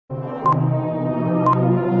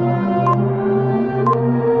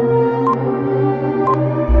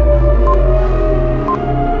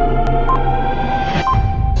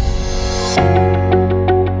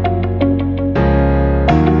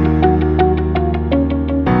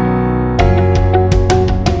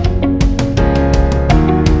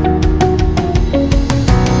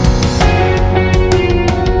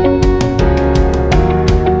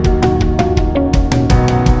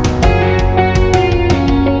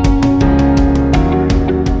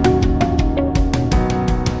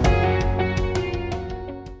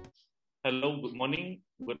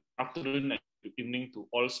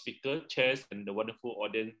speakers, chairs, and the wonderful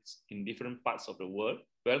audience in different parts of the world.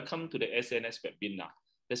 Welcome to the ACNS webinar.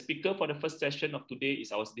 The speaker for the first session of today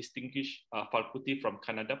is our distinguished faculty from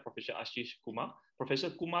Canada, Professor Ashish Kumar. Professor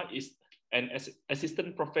Kumar is an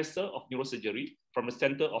assistant professor of neurosurgery from the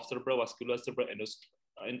Center of Cerebrovascular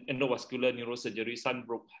Endovascular Neurosurgery,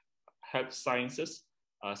 Sunbrook Health Sciences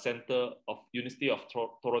Center of University of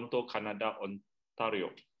Toronto, Canada, Ontario.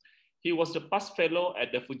 He was the past fellow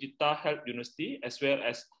at the Fujita Health University as well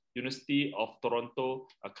as University of Toronto,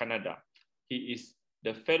 Canada. He is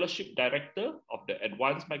the fellowship director of the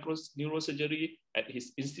advanced neurosurgery at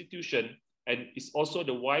his institution and is also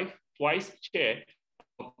the vice chair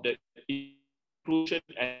of the Inclusion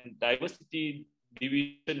and Diversity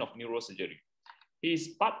Division of Neurosurgery. He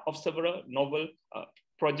is part of several novel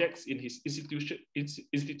projects in his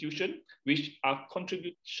institution, which are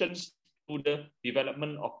contributions to the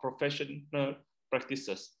development of professional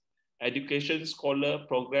practices, education scholar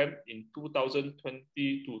program in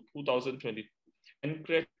 2020 to 2022, and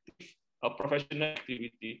creative professional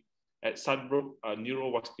activity at Sunbrook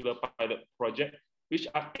Neurovascular Pilot Project, which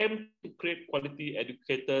are aimed to create quality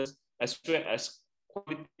educators as well as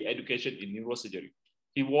quality education in neurosurgery.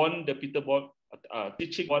 He won the Peter Board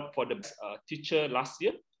Teaching Award for the teacher last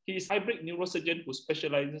year. He is a hybrid neurosurgeon who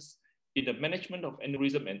specializes in the management of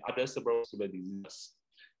aneurysm and other cerebrovascular diseases.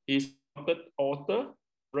 He is an author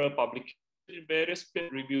of publications in various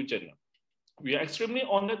peer-reviewed journals. We are extremely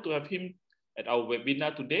honored to have him at our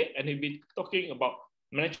webinar today, and he'll be talking about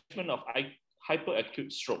management of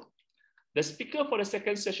hyperacute stroke. The speaker for the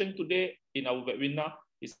second session today in our webinar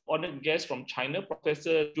is honored guest from China,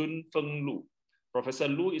 Professor Junfeng Lu. Professor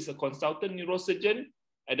Lu is a consultant neurosurgeon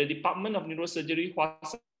at the Department of Neurosurgery,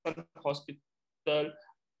 Huashan Hospital,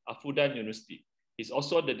 Fudan University. He's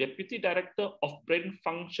also the Deputy Director of Brain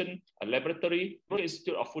Function Laboratory,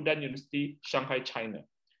 Institute of Fudan University, Shanghai, China.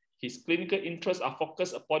 His clinical interests are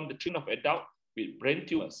focused upon the treatment of adults with brain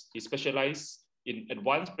tumors. He specializes in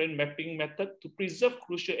advanced brain mapping method to preserve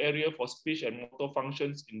crucial areas for speech and motor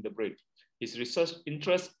functions in the brain. His research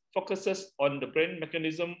interest focuses on the brain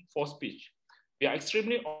mechanism for speech. We are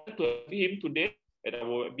extremely honored to have him today at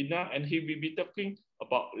our webinar, and he will be talking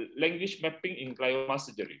about language mapping in glioma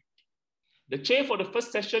surgery. The chair for the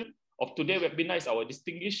first session of today's webinar is our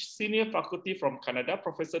distinguished senior faculty from Canada,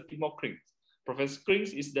 Professor Timo Krings. Professor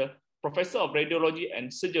Krings is the Professor of Radiology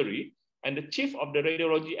and Surgery and the Chief of the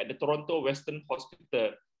Radiology at the Toronto Western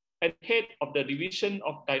Hospital and Head of the Division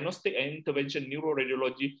of Diagnostic and Intervention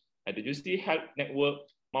Neuroradiology at the University Health Network,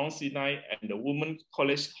 Mount Sinai, and the Women's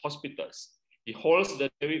College Hospitals. He holds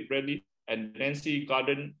the David Bradley and Nancy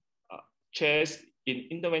Garden chairs in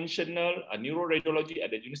interventional neuroradiology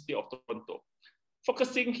at the University of Toronto.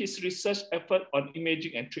 Focusing his research effort on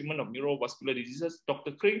imaging and treatment of neurovascular diseases,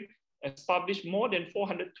 Dr. Kring has published more than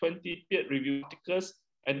 420 peer-reviewed articles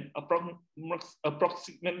and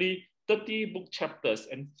approximately 30 book chapters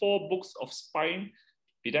and 4 books of spine,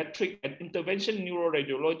 pediatric and intervention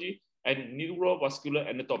neuroradiology and neurovascular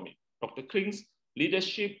anatomy. Dr. Kring's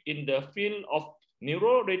leadership in the field of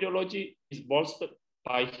neuroradiology is bolstered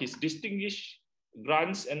by his distinguished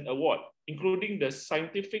grants and awards, including the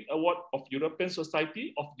Scientific Award of European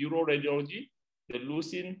Society of Neuroradiology, the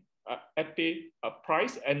Lucien Epe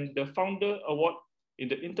Prize, and the Founder Award in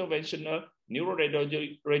the Interventional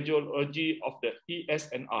Neuroradiology of the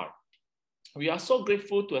ESNR. We are so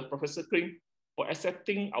grateful to have Professor Kring for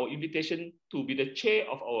accepting our invitation to be the chair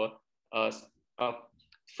of our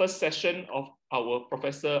first session of our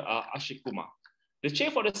Professor Ashish Kumar. The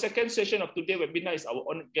chair for the second session of today's webinar is our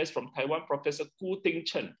honored guest from Taiwan, Professor Ku Ting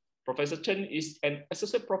Chen. Professor Chen is an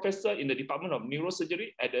associate professor in the Department of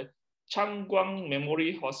Neurosurgery at the Changguang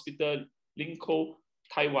Memorial Hospital, Linkou,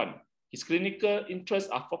 Taiwan. His clinical interests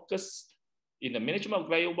are focused in the management of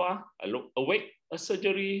glioma, awake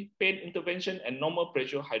surgery, pain intervention, and normal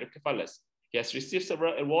pressure hydrocephalus. He has received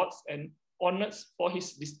several awards and honors for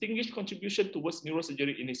his distinguished contribution towards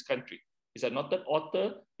neurosurgery in his country. He's a noted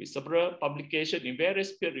author with several publications in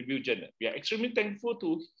various peer-reviewed journals. We are extremely thankful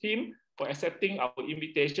to him for accepting our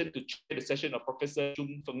invitation to chair the session of Professor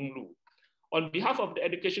Junfeng Lu. On behalf of the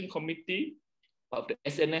Education Committee of the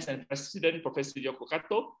ACNS and President Professor Yoko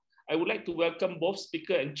Kato, I would like to welcome both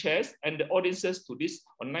speakers and chairs and the audiences to this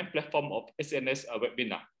online platform of ACNS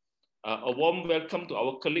webinar. A warm welcome to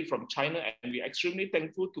our colleague from China, and we are extremely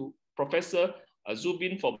thankful to Professor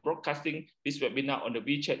Zubin for broadcasting this webinar on the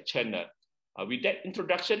WeChat channel. With that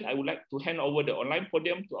introduction, I would like to hand over the online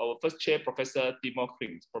podium to our first chair, Professor Timo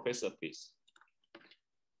Krings. Professor, please.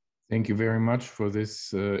 Thank you very much for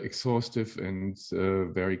this exhaustive and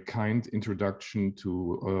very kind introduction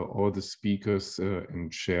to all the speakers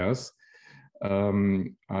and chairs.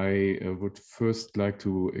 I would first like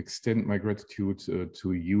to extend my gratitude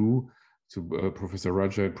to you, to Professor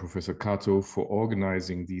Raja and Professor Kato, for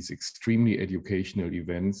organizing these extremely educational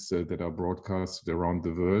events that are broadcasted around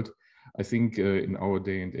the world. I think in our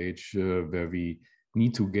day and age where we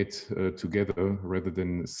need to get together rather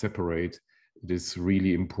than separate, it is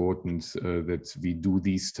really important that we do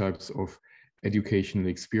these types of educational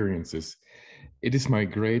experiences. It is my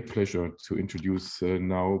great pleasure to introduce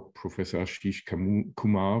now Professor Ashish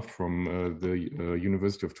Kumar from the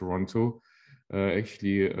University of Toronto,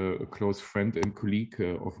 actually a close friend and colleague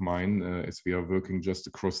of mine, as we are working just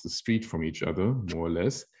across the street from each other, more or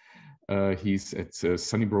less. He's at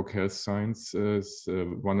Sunnybrook Health Sciences,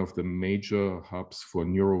 one of the major hubs for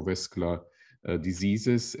neurovascular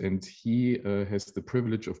diseases, and he has the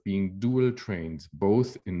privilege of being dual trained,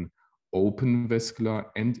 both in open vascular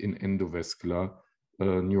and in endovascular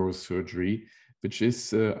neurosurgery, which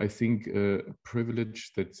is, I think, a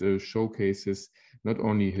privilege that showcases not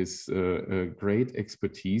only his great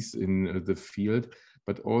expertise in the field,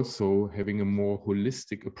 but also having a more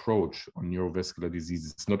holistic approach on neurovascular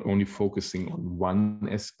diseases, not only focusing on one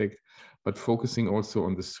aspect, but focusing also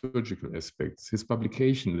on the surgical aspects. His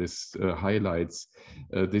publication list highlights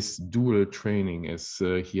this dual training, as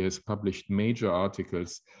he has published major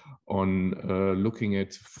articles on looking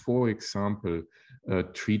at, for example,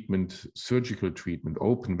 treatment, surgical treatment,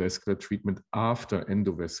 open vascular treatment after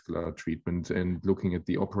endovascular treatment, and looking at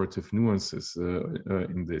the operative nuances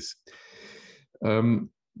in this.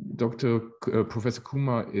 Professor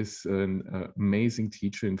Kumar is an amazing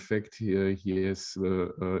teacher. In fact, he is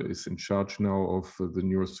in charge now of the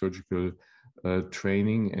neurosurgical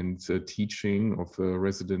training and teaching of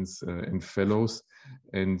residents and fellows,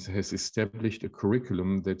 and has established a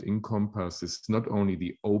curriculum that encompasses not only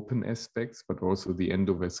the open aspects, but also the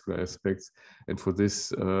endovascular aspects. And for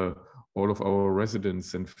this, all of our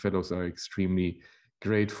residents and fellows are extremely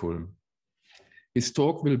grateful. His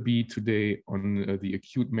talk will be today on the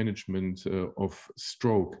acute management of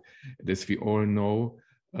stroke. And as we all know,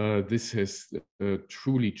 this has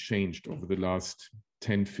truly changed over the last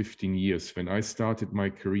 10, 15 years. When I started my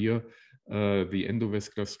career, the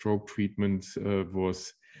endovascular stroke treatment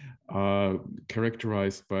was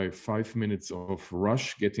characterized by 5 minutes of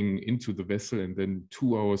rush getting into the vessel and then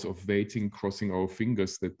 2 hours of waiting, crossing our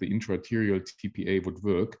fingers that the intraarterial TPA would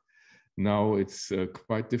work. Now it's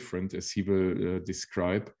quite different, as he will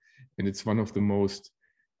describe, and it's one of the most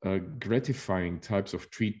gratifying types of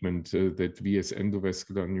treatment that we as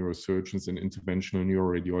endovascular neurosurgeons and interventional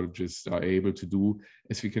neuroradiologists are able to do,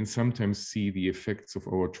 as we can sometimes see the effects of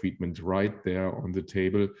our treatment right there on the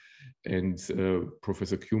table. And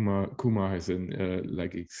Professor Kumar has an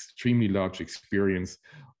extremely large experience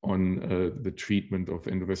on the treatment of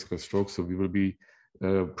endovascular stroke, so we will be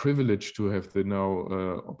privileged to have the now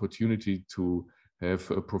opportunity to have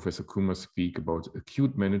Professor Kumar speak about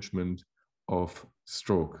acute management of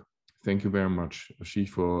stroke. Thank you very much, Ashish,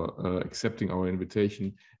 for accepting our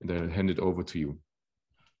invitation, and I'll hand it over to you.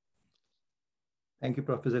 Thank you,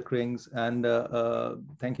 Professor Krings, and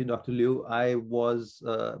thank you, Dr. Liu. I was,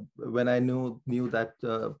 when I knew that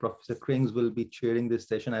Professor Krings will be chairing this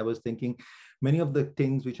session, I was thinking many of the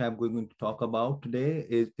things which I'm going to talk about today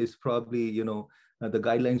is probably, the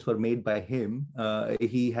guidelines were made by him.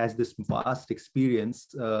 He has this vast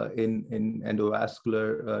experience in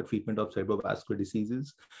endovascular treatment of cerebrovascular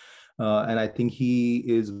diseases. And I think he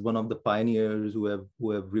is one of the pioneers who have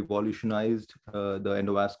revolutionized the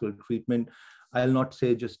endovascular treatment. I'll not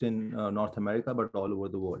say just in North America, but all over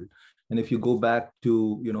the world. And if you go back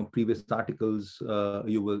to previous articles,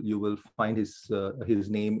 you will find his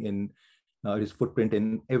name in his footprint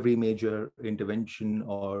in every major intervention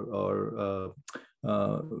or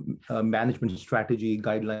management strategy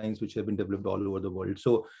guidelines which have been developed all over the world.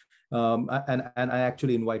 So, and I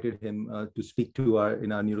actually invited him to speak to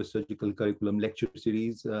in our neurosurgical curriculum lecture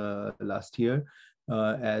series last year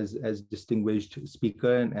as distinguished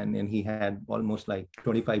speaker, and he had almost like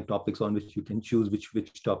 25 topics on which you can choose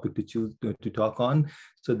which topic to choose to talk on.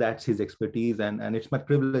 So that's his expertise, and it's my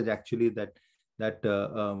privilege actually that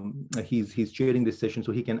he's chairing this session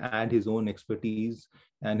so he can add his own expertise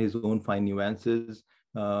and his own fine nuances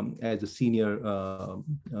as a senior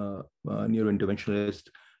neurointerventionalist,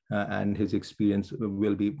 and his experience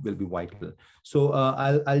will be vital. So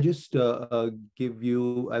I'll just I'll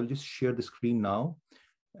just share the screen now,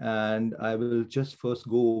 and I will just first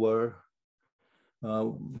go over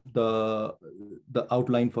the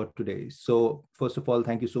outline for today. So first of all,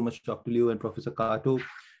 thank you so much, Dr. Liu and Professor Kato.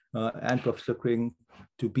 and Professor Kring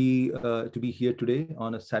to be here today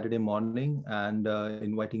on a Saturday morning and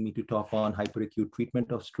inviting me to talk on hyperacute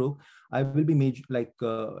treatment of stroke. I will be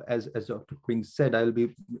as Dr. Kring said, I will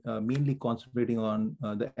be mainly concentrating on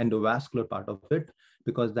the endovascular part of it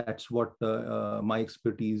because that's what my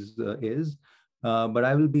expertise is. But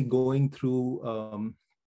I will be going through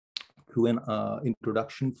an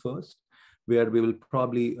introduction first, where we will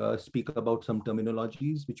probably speak about some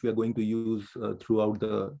terminologies which we are going to use throughout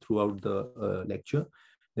the lecture.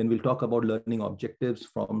 Then we'll talk about learning objectives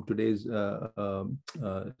from today's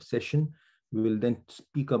session. We will then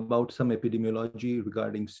speak about some epidemiology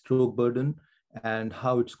regarding stroke burden and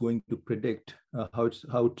how it's going to predict, how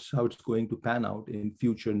it's going to pan out in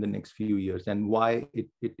future in the next few years, and why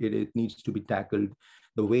it needs to be tackled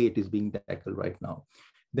the way it is being tackled right now.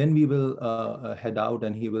 Then we will head out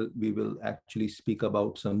and we will actually speak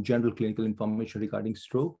about some general clinical information regarding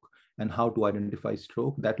stroke and how to identify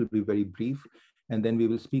stroke. That will be very brief. And then we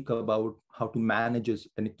will speak about how to manage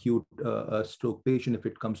an acute stroke patient if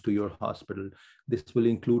it comes to your hospital. This will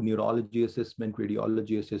include neurology assessment,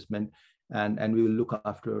 radiology assessment, and we will look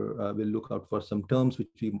out for some terms which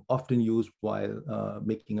we often use while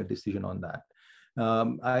making a decision on that.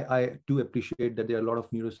 I do appreciate that there are a lot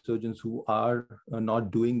of neurosurgeons who are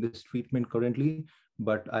not doing this treatment currently,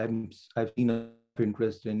 but I've seen an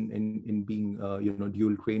interest in being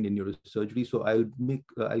dual trained in neurosurgery. So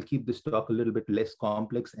I'll keep this talk a little bit less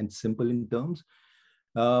complex and simple in terms,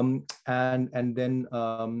 and then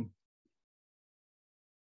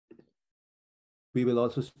we will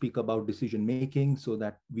also speak about decision making so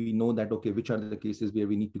that we know that, okay, which are the cases where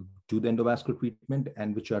we need to do the endovascular treatment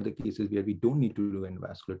and which are the cases where we don't need to do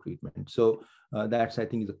endovascular treatment. So that's, I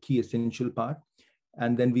think, is a key essential part.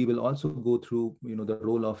 And then we will also go through, the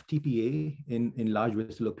role of TPA in large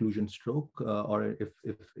vessel occlusion stroke, or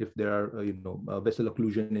if there are, vessel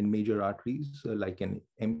occlusion in major arteries like an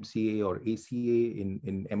MCA or ACA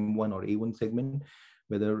in M1 or A1 segment,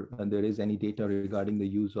 whether there is any data regarding the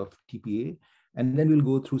use of TPA. And then we'll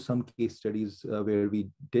go through some case studies where we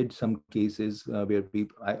did some cases where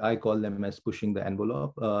I call them as pushing the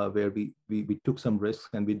envelope, where we took some risks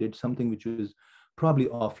and we did something which was probably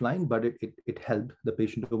offline, but it helped the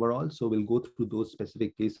patient overall. So we'll go through those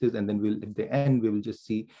specific cases, and then at the end, we will just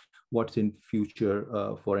see what's in future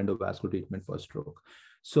for endovascular treatment for stroke.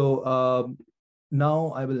 So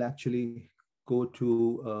now I will actually go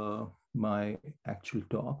to my actual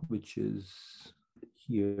talk, which is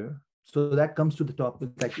here. So that comes to the topic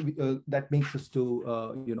that makes us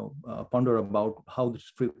to ponder about how the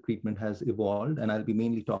stroke treatment has evolved, and I'll be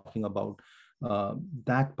mainly talking about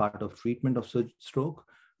that part of treatment of stroke.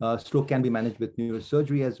 Stroke can be managed with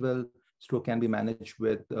neurosurgery as well. Stroke can be managed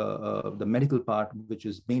with the medical part, which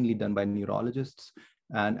is mainly done by neurologists,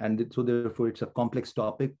 and so therefore it's a complex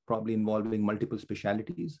topic, probably involving multiple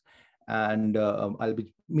specialties. And I'll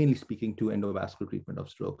be mainly speaking to endovascular treatment of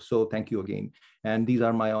stroke. So thank you again. And these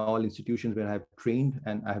are my all institutions where I've trained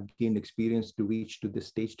and I have gained experience to reach to this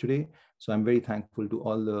stage today. So I'm very thankful to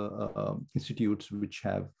all the institutes which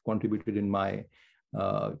have contributed in my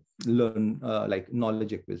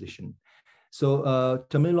knowledge acquisition. So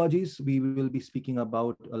terminologies, we will be speaking a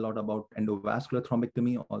lot about endovascular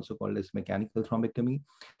thrombectomy, also called as mechanical thrombectomy.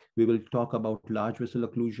 We will talk about large vessel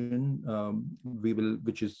occlusion,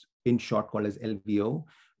 which is in short called as LVO.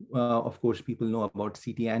 Of course, people know about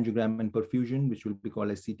CT angiogram and perfusion, which will be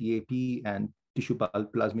called as CTAP, and tissue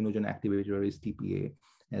plasminogen activator is TPA,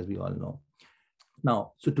 as we all know.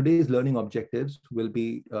 Now, so today's learning objectives will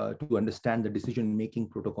be to understand the decision-making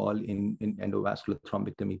protocol in endovascular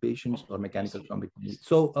thrombectomy patients or mechanical thrombectomy.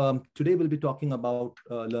 So today we'll be talking about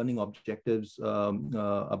learning objectives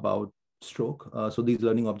about stroke. So these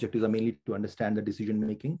learning objectives are mainly to understand the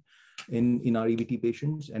decision-making in our EVT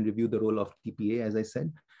patients and review the role of TPA, as I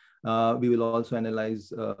said. We will also analyze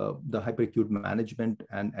the hyperacute management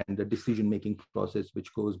and the decision-making process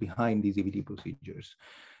which goes behind these EVT procedures.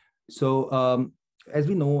 So as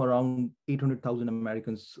we know, around 800,000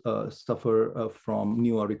 Americans suffer from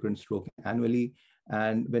new or recurrent stroke annually.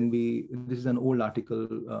 And this is an old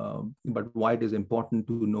article, but why it is important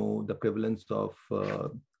to know the prevalence of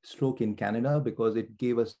stroke in Canada, because it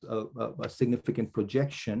gave us a significant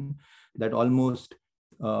projection that almost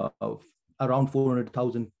around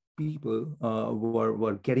 400,000 people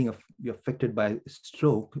were getting affected by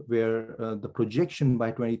stroke, where the projection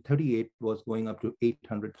by 2038 was going up to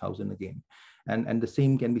 800,000 again. And the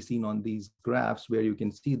same can be seen on these graphs, where you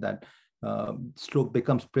can see that stroke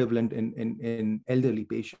becomes prevalent in elderly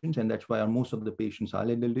patients, and that's why most of the patients are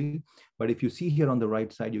elderly. But if you see here on the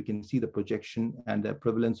right side, you can see the projection and the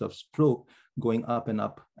prevalence of stroke going up and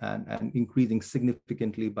up and increasing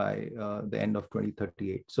significantly by the end of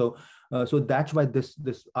 2038. So that's why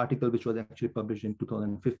this article, which was actually published in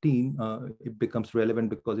 2015, it becomes relevant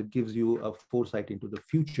because it gives you a foresight into the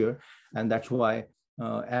future, and that's why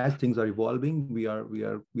as things are evolving, we are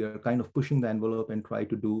kind of pushing the envelope and try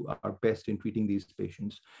to do our best in treating these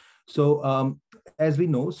patients. So as we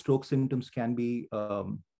know, stroke symptoms can be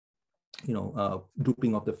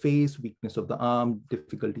drooping of the face, weakness of the arm,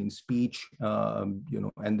 difficulty in speech,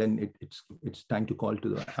 and then it's time to call to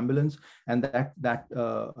the ambulance, and that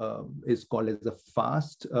is called as a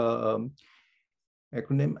FAST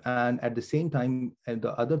acronym. And at the same time, and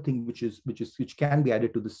the other thing which can be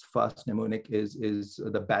added to this FAST mnemonic is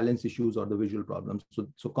the balance issues or the visual problems.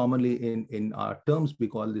 So commonly in our terms, we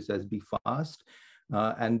call this as be fast.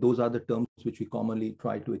 And those are the terms which we commonly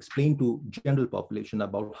try to explain to general population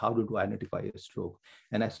about how to identify a stroke.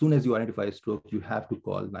 And as soon as you identify a stroke, you have to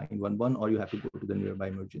call 911 or you have to go to the nearby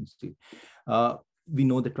emergency. We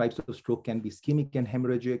know the types of stroke can be ischemic and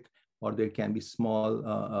hemorrhagic, or there can be small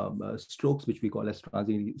strokes, which we call as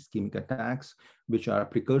transient ischemic attacks, which are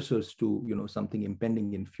precursors to something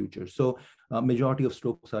impending in future. So majority of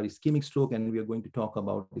strokes are ischemic stroke, and we are going to talk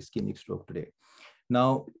about ischemic stroke today.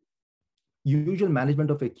 Now, usual management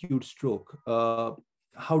of acute stroke,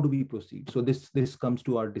 how do we proceed? So this comes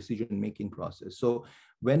to our decision-making process. So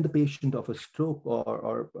when the patient of a stroke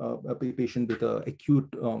or a patient with an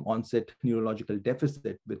acute onset neurological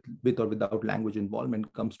deficit with or without language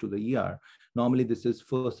involvement comes to the ER, normally this is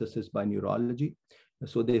first assessed by neurology.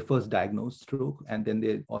 So they first diagnose stroke, and then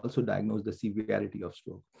they also diagnose the severity of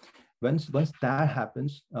stroke. Once that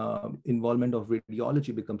happens, involvement of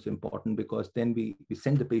radiology becomes important, because then we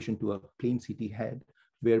send the patient to a plain CT head,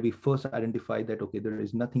 where we first identify that, okay, there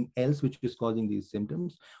is nothing else which is causing these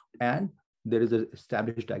symptoms, and there is an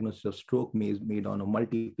established diagnosis of stroke made on a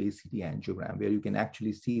multi-phase CT angiogram, where you can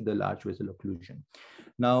actually see the large vessel occlusion.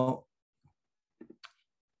 Now,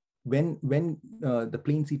 when the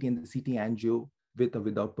plain CT and the CT angio with or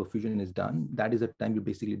without perfusion is done, that is the time you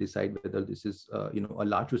basically decide whether this is a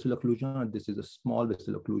large vessel occlusion or this is a small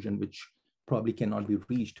vessel occlusion, which probably cannot be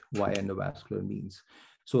reached via endovascular means.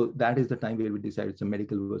 So that is the time where we decide it's a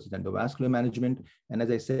medical versus endovascular management. And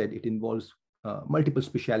as I said, it involves multiple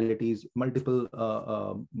specialties, multiple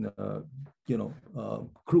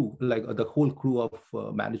crew, like the whole crew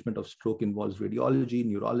of management of stroke involves radiology,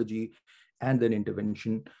 neurology, and then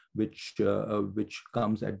intervention, which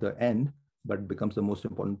comes at the end, but becomes the most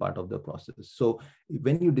important part of the process. So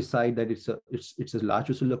when you decide that it's a large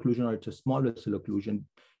vessel occlusion or it's a small vessel occlusion,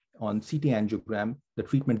 on CT angiogram, the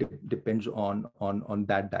treatment depends on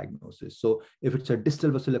that diagnosis. So if it's a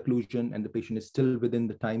distal vessel occlusion and the patient is still within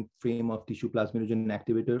the time frame of tissue plasminogen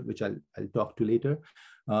activator, which I'll talk to later,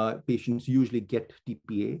 patients usually get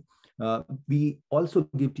TPA. We also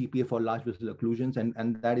give TPA for large vessel occlusions,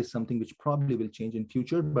 and that is something which probably will change in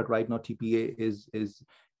future, but right now TPA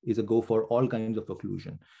is a go for all kinds of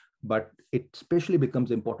occlusion. But it especially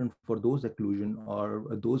becomes important for those occlusion or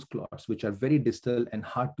those clots which are very distal and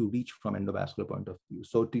hard to reach from endovascular point of view.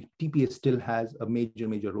 So TPA still has a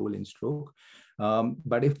major role in stroke.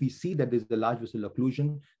 But if we see that there's a large vessel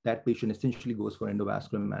occlusion, that patient essentially goes for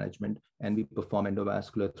endovascular management, and we perform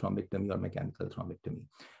endovascular thrombectomy or mechanical thrombectomy.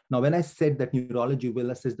 Now, when I said that neurology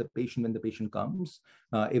will assess the patient when the patient comes,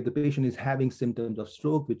 if the patient is having symptoms of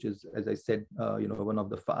stroke, which is, as I said, one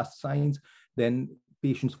of the fast signs, then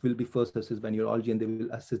patients will be first assessed by neurology, and they will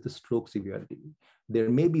assess the stroke severity. There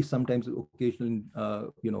may be sometimes occasional,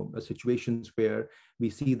 situations where we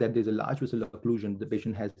see that there's a large vessel occlusion, the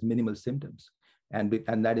patient has minimal symptoms. And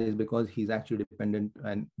that is because he's actually dependent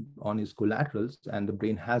on his collaterals, and the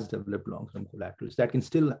brain has developed long-term collaterals. That can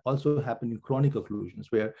still also happen in chronic occlusions,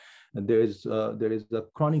 where there is a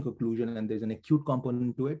chronic occlusion and there's an acute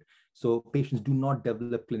component to it. So patients do not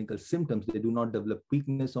develop clinical symptoms. They do not develop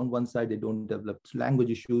weakness on one side. They don't develop language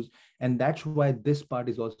issues. And that's why this part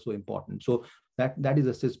is also important. So that is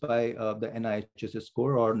assessed by the NIHSS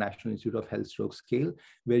score, or National Institute of Health Stroke Scale,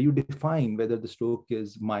 where you define whether the stroke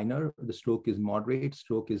is minor, the stroke is moderate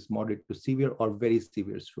to severe, or very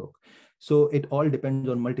severe stroke. So it all depends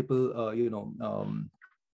on multiple,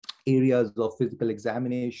 areas of physical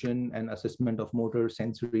examination and assessment of motor,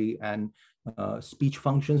 sensory, and speech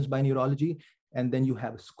functions by neurology. And then you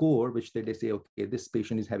have a score, which they say, okay, this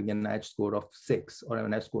patient is having an NIH score of 6, or an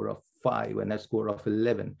NIH score of 5, an NIH score of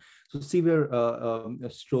 11. So severe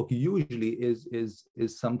stroke usually is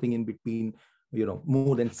something in between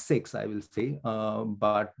more than 6, I will say.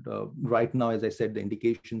 But right now, as I said, the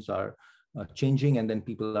indications are changing, and then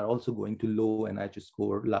people are also going to low NIH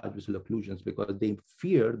score large vessel occlusions because they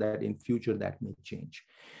fear that in future that may change.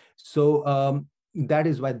 So that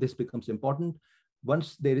is why this becomes important.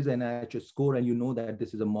 Once there is an NIH score and you know that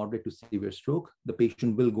this is a moderate to severe stroke, the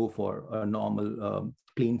patient will go for a normal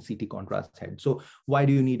plain CT contrast head. So why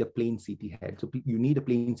do you need a plain CT head? So you need a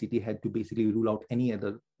plain CT head to basically rule out any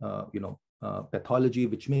other pathology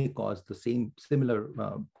which may cause the similar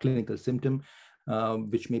clinical symptom,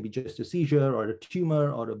 which may be just a seizure or a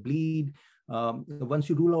tumor or a bleed. Once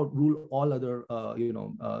you rule all other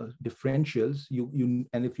differentials,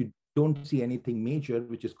 and if you don't see anything major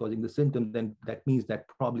which is causing the symptom, then that means that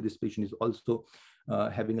probably this patient is also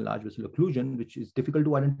having a large vessel occlusion, which is difficult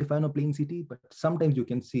to identify on a plain CT. But sometimes you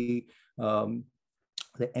can see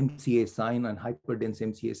the MCA sign and hyperdense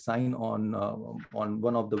MCA sign on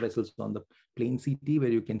one of the vessels on the plain CT, where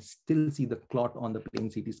you can still see the clot on the plain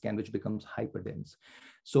CT scan, which becomes hyperdense.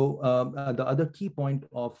 So the other key point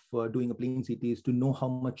of doing a plain CT is to know how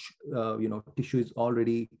much tissue is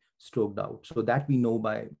already stroked out. So that we know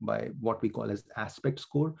by what we call as aspect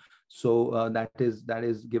score. So that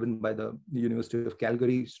is given by the University of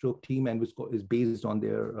Calgary stroke team, and which is based on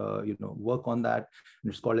their work on that.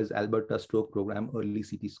 And it's called as Alberta Stroke Program Early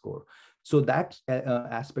CT score. So that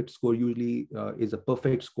aspect score usually is a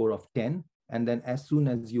perfect score of 10. And then as soon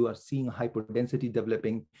as you are seeing hyperdensity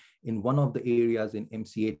developing in one of the areas in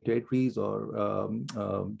MCA territories or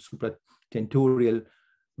supratentorial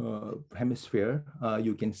hemisphere,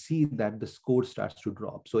 you can see that the score starts to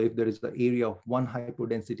drop. So if there is the area of 1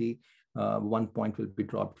 hyperdensity, 1 point will be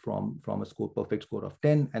dropped from a perfect score of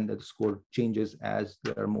 10, and the score changes as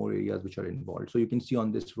there are more areas which are involved. So you can see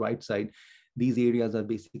on this right side, these areas are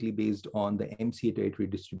basically based on the MCA territory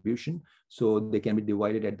distribution. So they can be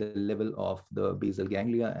divided at the level of the basal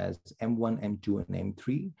ganglia as M1, M2, and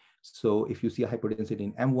M3. So if you see a hyperdensity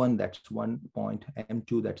in M1, that's 1 point,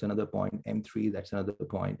 M2, that's another point, M3, that's another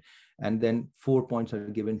point. And then 4 points are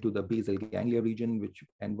given to the basal ganglia region,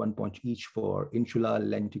 and 1 point each for insula,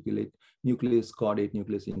 lenticulate nucleus, caudate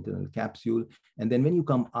nucleus, internal capsule. And then when you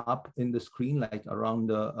come up in the screen, like around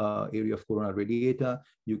the area of corona radiata,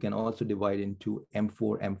 you can also divide into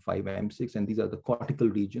M4, M5, M6, and these are the cortical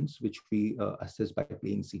regions which we assess by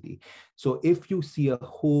plain CT. So if you see a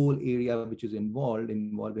whole area which is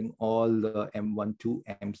involving all the M1 to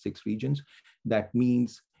M6 regions, that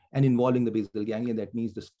means, and involving the basal ganglia, that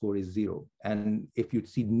means the score is 0. And if you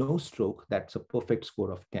see no stroke, that's a perfect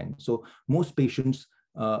score of 10. So most patients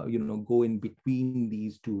go in between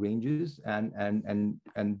these two ranges, and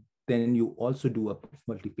then you also do a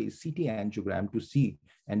multi-phase CT angiogram to see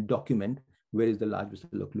and document where is the large vessel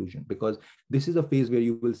occlusion, because this is a phase where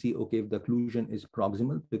you will see, okay, if the occlusion is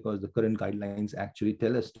proximal, because the current guidelines actually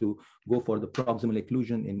tell us to go for the proximal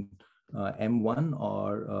occlusion in M1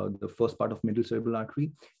 or the first part of middle cerebral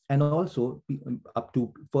artery, and also up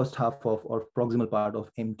to first half of or proximal part of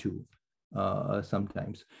M2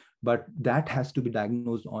 sometimes. But that has to be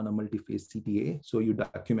diagnosed on a multi-phase CTA. So you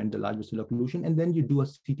document the large vessel occlusion, and then you do a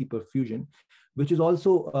CT perfusion, which is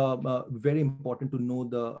also very important to know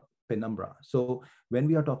the penumbra. So when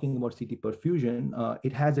we are talking about CT perfusion,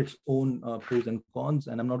 it has its own pros and cons,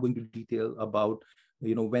 and I'm not going to detail about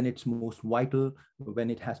when it's most vital, when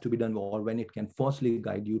it has to be done, or when it can falsely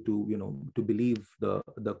guide you to believe the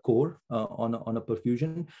core on a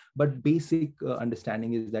perfusion. But basic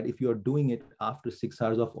understanding is that if you're doing it after 6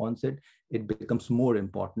 hours of onset, it becomes more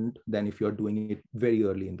important than if you're doing it very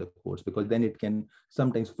early in the course, because then it can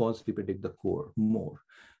sometimes falsely predict the core more.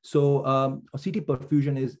 So CT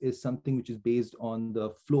perfusion is something which is based on the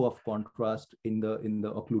flow of contrast in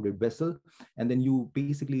the occluded vessel, and then you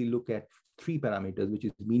basically look at 3 parameters, which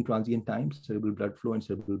is mean transient time, cerebral blood flow, and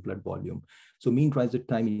cerebral blood volume. So mean transient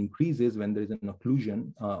time increases when there is an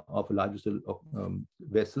occlusion of a large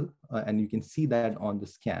vessel, and you can see that on the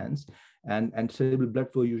scans. And cerebral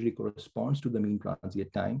blood flow usually corresponds to the mean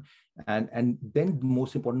transient time. And then the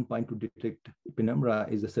most important point to detect penumbra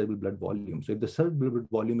is the cerebral blood volume. So if the cerebral blood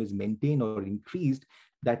volume is maintained or increased,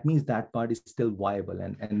 that means that part is still viable,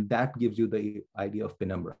 and that gives you the idea of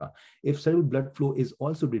penumbra. If cerebral blood flow is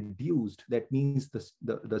also reduced, that means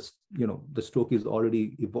the stroke is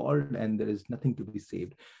already evolved and there is nothing to be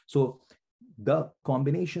saved. So the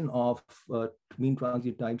combination of mean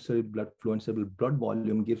transient time, cerebral blood flow, and cerebral blood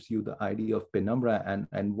volume gives you the idea of penumbra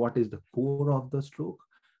and what is the core of the stroke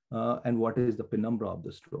and what is the penumbra of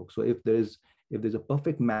the stroke. So if there's a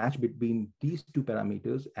perfect match between these 2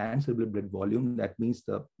 parameters and cerebral blood volume, that means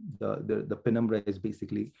the penumbra is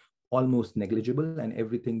basically almost negligible, and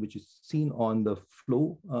everything which is seen on the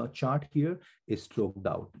flow chart here is stroked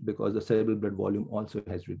out because the cerebral blood volume also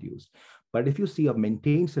has reduced. But if you see a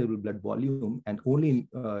maintained cerebral blood volume and only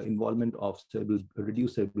involvement of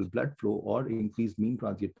reduced cerebral blood flow or increased mean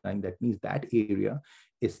transient time, that means that area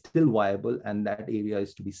is still viable and that area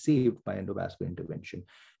is to be saved by endovascular intervention.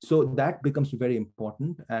 So that becomes very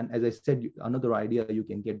important. And as I said, another idea you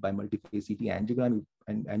can get by multi-phase CT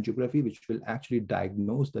angiography, which will actually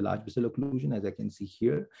diagnose the large vessel occlusion, as I can see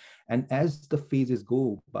here. And as the phases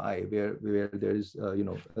go by, where there is,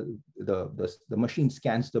 the machine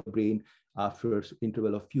scans the brain after an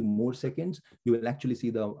interval of few more seconds, you will actually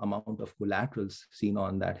see the amount of collaterals seen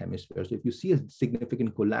on that hemisphere. So if you see a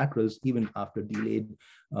significant collaterals, even after delayed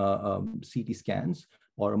CT scans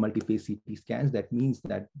or multi-phase CT scans, that means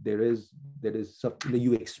that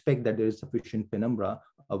you expect that there is sufficient penumbra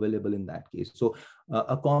available in that case. So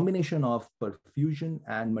a combination of perfusion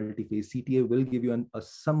and multi-phase CTA will give you a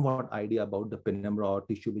somewhat idea about the penumbra or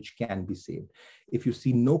tissue which can be saved. If you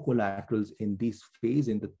see no collaterals in this phase,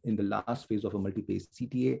 in the last phase of a multi-phase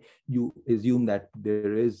CTA, you assume that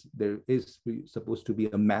there is supposed to be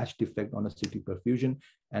a matched effect on a CT perfusion,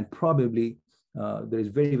 and probably there is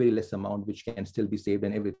very, very less amount which can still be saved,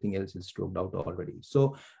 and everything else is stroked out already.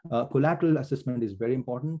 So collateral assessment is very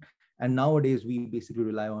important. And nowadays we basically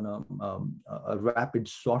rely on a rapid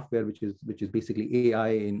software, which is basically AI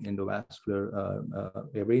in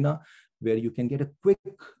endovascular arena, where you can get a quick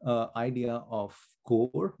idea of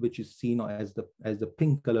core, which is seen as the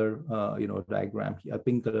pink color diagram here,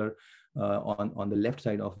 pink color on the left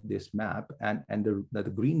side of this map, and the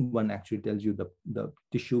green one actually tells you the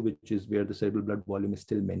tissue which is where the cerebral blood volume is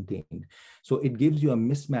still maintained. So it gives you a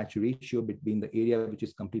mismatch ratio between the area which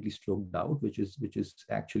is completely stroked out, which is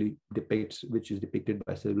depicted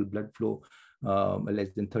by cerebral blood flow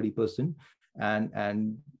less than 30%.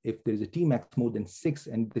 And if there is a Tmax more than 6,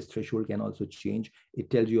 and this threshold can also change, it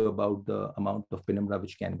tells you about the amount of penumbra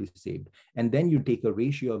which can be saved. And then you take a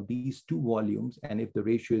ratio of these two volumes, and if the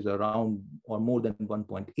ratio is around or more than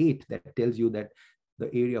 1.8, that tells you that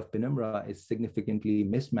the area of penumbra is significantly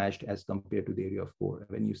mismatched as compared to the area of core.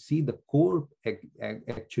 When you see the core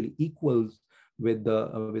actually equals with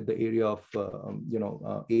the area of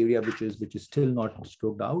area which is still not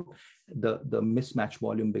stroked out, the mismatch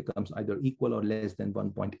volume becomes either equal or less than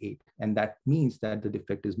 1.8, and that means that the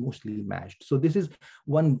defect is mostly matched. So this is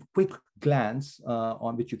one quick glance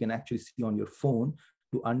on which you can actually see on your phone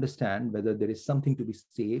to understand whether there is something to be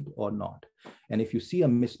saved or not. And if you see a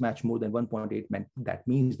mismatch more than 1.8, that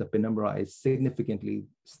means the penumbra is significantly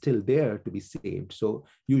still there to be saved. So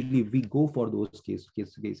usually we go for those cases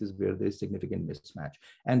where there's significant mismatch.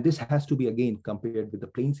 And this has to be, again, compared with the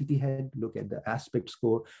plain CT head, look at the aspect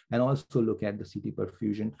score, and also look at the CT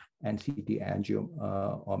perfusion and CT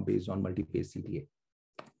angio based on multi-phase CTA.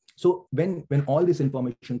 So when all this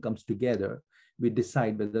information comes together, we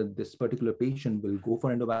decide whether this particular patient will go for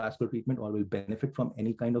endovascular treatment or will benefit from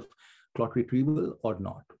any kind of clot retrieval or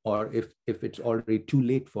not, or if it's already too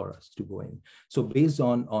late for us to go in. So based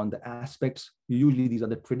on the aspects, usually these are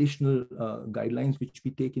the traditional guidelines which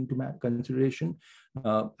we take into consideration.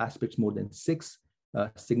 Aspects more than 6,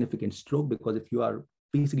 significant stroke, because if you are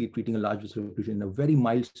basically treating a large vessel occlusion in a very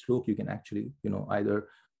mild stroke, you can actually either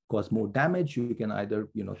cause more damage, you can either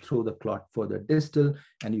throw the clot further distal,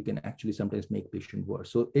 and you can actually sometimes make patient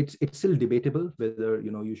worse. So it's still debatable whether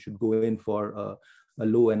you should go in for a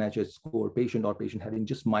low NHS score patient or patient having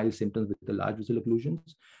just mild symptoms with the large vessel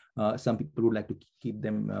occlusions. Some people would like to keep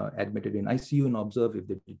them admitted in ICU and observe. If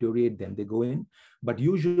they deteriorate, then they go in. But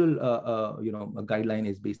usual a guideline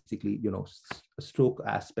is basically stroke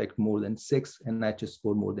aspect more than 6, NHS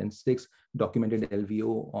score more than 6, documented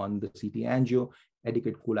LVO on the CT angio,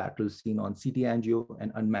 adequate collateral seen on CT angio,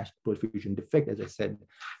 and unmatched perfusion defect. As I said,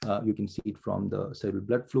 you can see it from the cerebral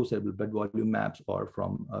blood flow, cerebral blood volume maps, or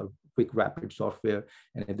from quick rapid software.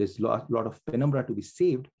 And if there's a lot of penumbra to be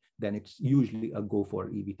saved, then it's usually a go for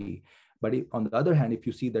EVT. But on the other hand, if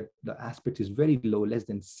you see that the aspect is very low, less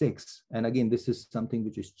than 6, and again, this is something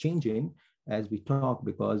which is changing as we talk,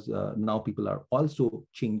 because now people are also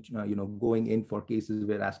going in for cases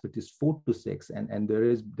where aspect is 4 to 6, and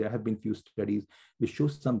there have been few studies which show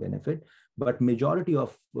some benefit, but majority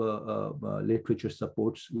of literature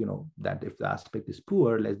supports that if the aspect is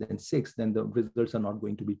poor, less than 6, then the results are not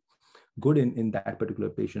going to be good in that particular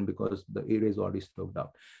patient because the area is already stroked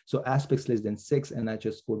out. So aspects less than 6,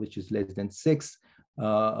 NHS score which is less than 6,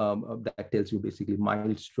 that tells you basically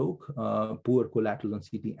mild stroke, poor collateral on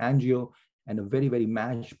CT angio, and a very, very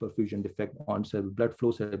matched perfusion defect on cerebral blood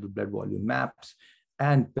flow, cerebral blood volume maps,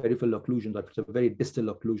 and peripheral occlusions, or if it's a very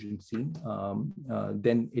distal occlusion seen,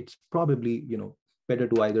 then it's probably, better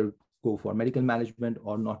to either go for medical management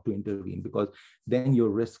or not to intervene, because then your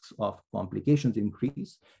risks of complications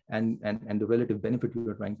increase and the relative benefit you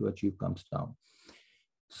are trying to achieve comes down.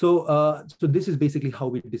 So, so this is basically how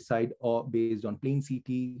we decide, based on plain CT,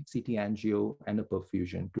 CT angio, and a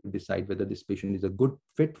perfusion, to decide whether this patient is a good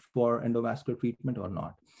fit for endovascular treatment or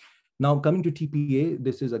not. Now, coming to TPA,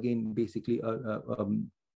 this is again basically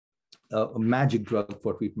a magic drug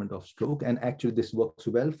for treatment of stroke, and actually this works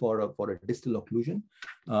well for a distal occlusion,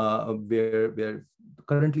 where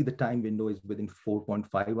currently the time window is within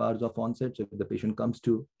 4.5 hours of onset. So if the patient comes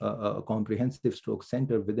to a comprehensive stroke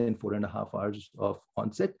center within 4.5 hours of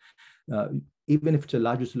onset, even if it's a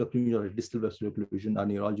large vessel occlusion or a distal vessel occlusion, our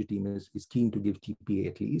neurology team is keen to give TPA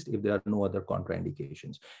at least if there are no other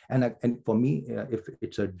contraindications. And for me, if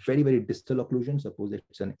it's a very, very distal occlusion, suppose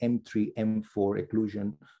it's an M3, M4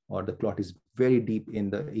 occlusion, or the clot is very deep in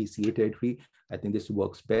the ACA territory, I think this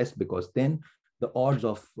works best, because then the odds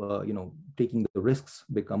of taking the risks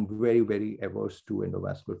become very, very averse to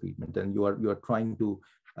endovascular treatment, and you are trying to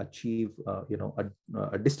achieve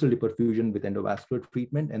a distal reperfusion with endovascular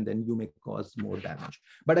treatment, and then you may cause more damage.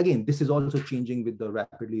 But again, this is also changing with the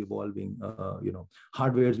rapidly evolving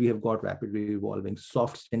hardwares we have got, rapidly evolving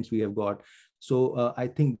soft stents we have got. So I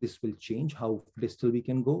think this will change how distal we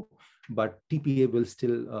can go, but TPA will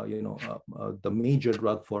still the major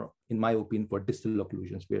drug for, in my opinion, for distal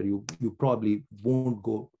occlusions, where you probably won't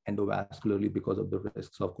go endovascularly because of the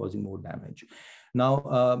risks of causing more damage. Now,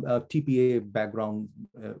 TPA background,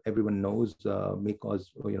 everyone knows, may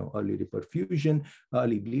cause early reperfusion,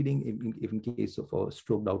 early bleeding in case of a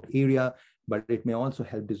stroked out area, but it may also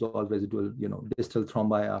help dissolve residual distal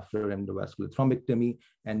thrombi after endovascular thrombectomy,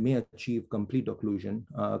 and may achieve complete occlusion,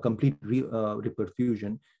 complete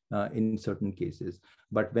reperfusion in certain cases.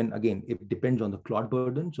 But when, again, it depends on the clot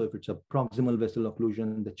burden. So if it's a proximal vessel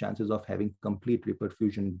occlusion, the chances of having complete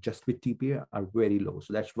reperfusion just with TPA are very low.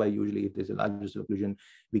 So that's why usually if there's a large vessel occlusion,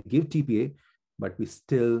 we give TPA, but we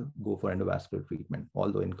still go for endovascular treatment.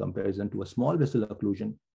 Although in comparison to a small vessel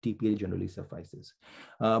occlusion, TPA generally suffices.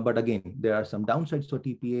 But again, there are some downsides for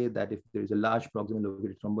TPA, that if there is a large proximal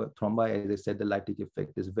located thrombi, as I said, the lytic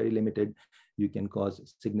effect is very limited. You can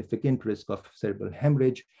cause significant risk of cerebral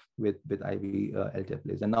hemorrhage with IV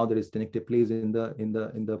alteplase. And now there is tenecteplase in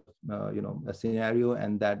the scenario,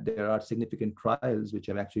 and that there are significant trials which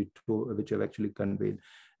have actually conveyed.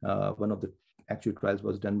 One of the actual trials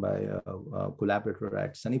was done by a collaborator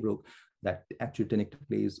at Sunnybrook, that actually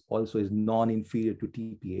tenecteplase also is non-inferior to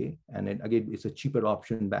TPA. And then again, it's a cheaper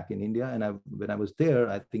option back in India. And when I was there,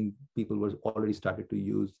 I think people were already started to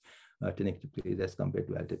use tenecteplase as compared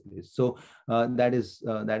to alteplase. So that is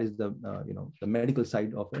the medical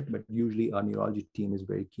side of it. But usually our neurology team is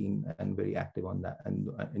very keen and very active on that, and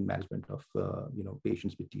in management of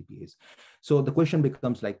patients with TPAs. So the question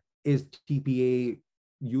becomes like, is TPA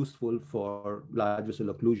useful for large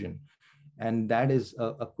vessel occlusion? And that is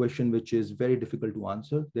a question which is very difficult to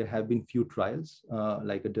answer. There have been few trials,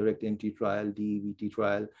 like a direct entry trial, DEVT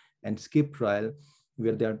trial, and SKIP trial,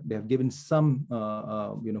 where they have given some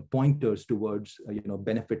pointers towards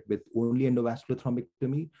benefit with only endovascular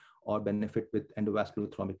thrombectomy, or benefit with endovascular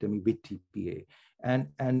thrombectomy with TPA. And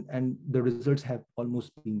the results have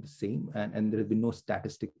almost been the same, and there has been no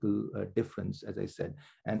statistical difference, as I said.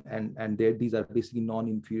 And these are basically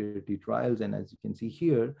non-inferiority trials. And as you can see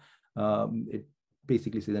here, it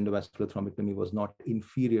basically says endovascular thrombectomy was not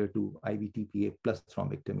inferior to IV TPA plus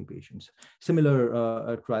thrombectomy patients.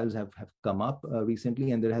 Similar trials have come up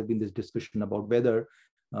recently, and there has been this discussion about whether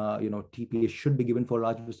TPA should be given for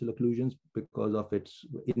large vessel occlusions because of its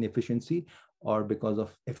inefficiency, or because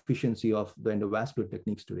of efficiency of the endovascular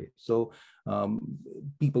techniques today. So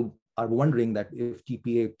people are wondering that if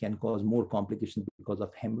TPA can cause more complications because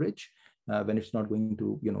of hemorrhage, when it's not going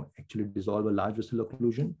to actually dissolve a large vessel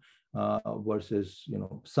occlusion, versus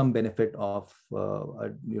some benefit of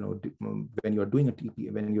when you're doing a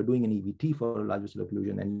TPA, when you're doing an EVT for a large vessel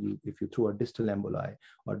occlusion, and if you throw a distal emboli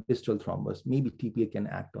or distal thrombus, maybe TPA can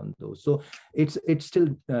act on those. So it's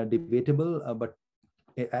still debatable, but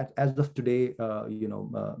as of today,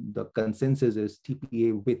 the consensus is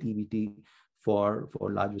TPA with EVT for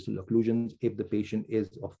large vessel occlusions, if the patient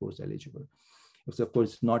is, of course, eligible. If, of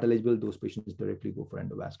course, not eligible, those patients directly go for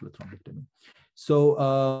endovascular thrombectomy.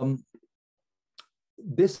 So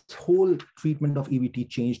this whole treatment of EVT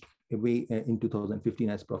changed in 2015,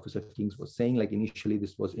 as Professor Kings was saying, like initially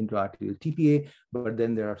this was intra-arterial TPA, but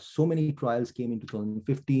then there are so many trials came in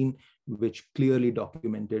 2015, which clearly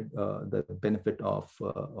documented the benefit of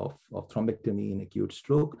thrombectomy in acute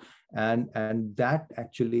stroke. And that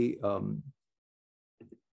actually,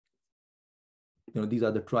 these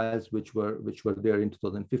are the trials which were there in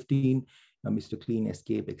 2015, Mr. Clean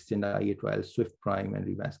Escape, Extend IA trial, Swift Prime, and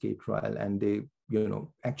Revascate trial, and they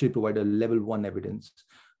actually provide a level 1 evidence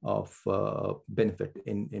of benefit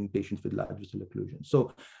in patients with large vessel occlusion.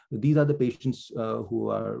 So these are the patients who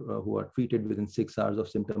are treated within 6 hours of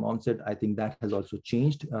symptom onset. I think that has also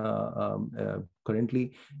changed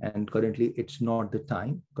currently, and currently it's not the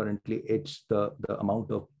time. Currently it's the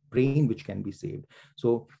amount of brain which can be saved.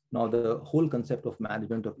 So now the whole concept of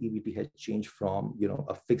management of EVT has changed from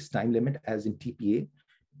a fixed time limit as in TPA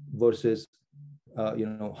versus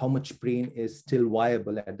how much brain is still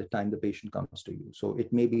viable at the time the patient comes to you. So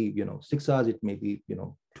it may be 6 hours, it may be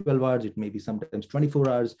 12 hours, it may be sometimes 24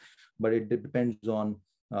 hours, but it depends on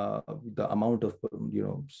the amount of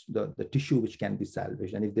the tissue which can be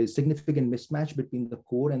salvaged. And if there's significant mismatch between the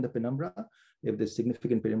core and the penumbra, if there's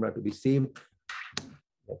significant penumbra to be saved,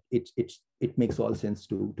 it makes all sense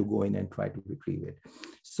to go in and try to retrieve it.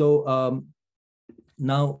 So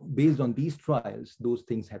now, based on these trials, those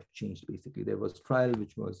things have changed. Basically, there was trial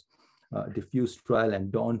which was diffuse trial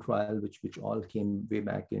and Dawn trial, which all came way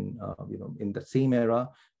back in in the same era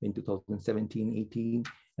in 2017, 18,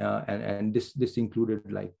 and this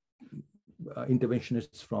included like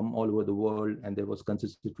interventionists from all over the world, and there was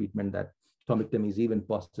consensus treatment that thrombectomy is even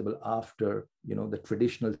possible after the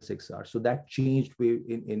traditional 6 hours. So that changed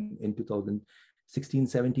in 2016,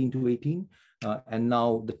 17 to 18. And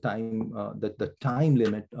now the time time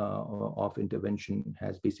limit of intervention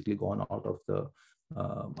has basically gone out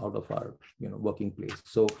of our working place.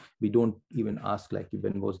 So we don't even ask like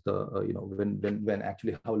when was the when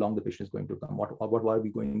actually how long the patient is going to come. What are we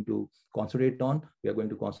going to concentrate on? We are going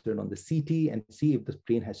to concentrate on the CT and see if the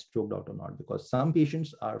brain has stroked out or not, because some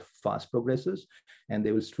patients are fast progressors and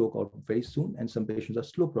they will stroke out very soon, and some patients are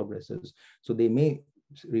slow progressors, so they may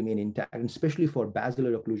remain intact, and especially for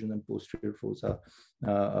basilar occlusion and posterior fossa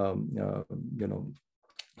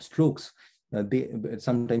strokes.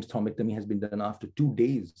 Sometimes thrombectomy has been done after 2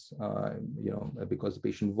 days, because the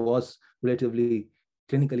patient was relatively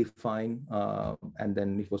clinically fine, and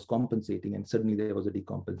then it was compensating, and suddenly there was a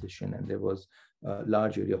decomposition, and there was a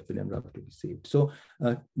large area of penumbra to be saved. So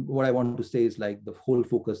what I want to say is like the whole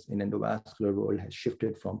focus in endovascular world has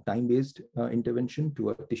shifted from time-based intervention to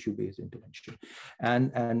a tissue-based intervention.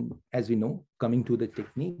 And as we know, coming to the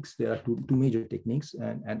techniques, there are two major techniques,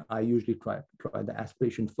 and I usually try the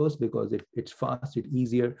aspiration first because it's fast, it's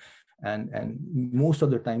easier, and most of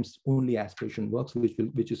the times only aspiration works,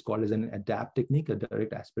 which is called as an adapt technique, a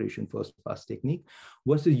direct aspiration first pass technique,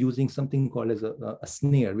 versus using something called as a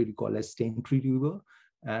snare, really called as stent retriever.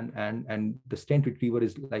 And the stent retriever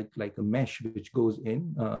is like a mesh which goes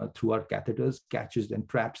in through our catheters, catches and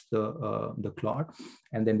traps the clot,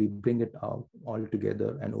 and then we bring it out all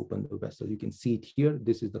together and open the vessel. You can see it here.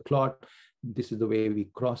 This is the clot. This is the way we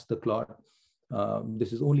cross the clot.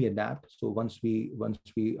 This is only adapt. So once we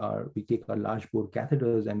take our large bore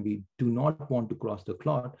catheters and we do not want to cross the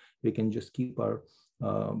clot, we can just keep our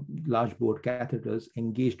large bore catheters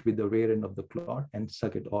engaged with the rear end of the clot and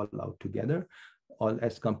suck it all out together. All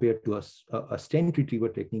as compared to a stent retriever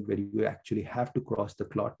technique where you actually have to cross the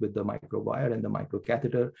clot with the micro wire and the micro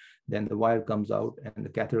catheter. Then the wire comes out and the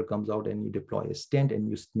catheter comes out, and you deploy a stent and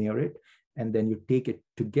you snare it, and then you take it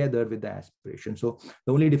together with the aspiration. So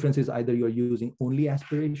the only difference is either you're using only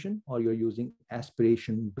aspiration or you're using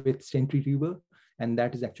aspiration with stent retriever. And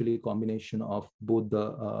that is actually a combination of both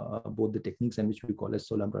the techniques, and which we call as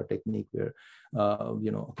Solumbra technique, where a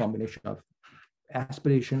combination of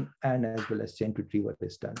aspiration and as well as stent retriever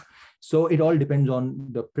is done. So it all depends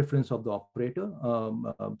on the preference of the operator.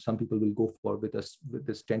 Some people will go with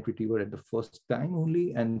the stent retriever at the first time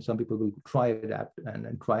only, and some people will try adapt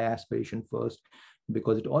and try aspiration first,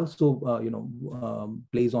 because it also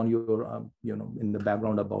plays on your in the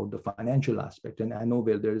background about the financial aspect. And I know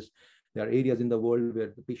where there are areas in the world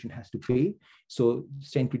where the patient has to pay, so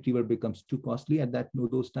stent retriever becomes too costly at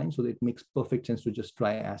those times. So it makes perfect sense to just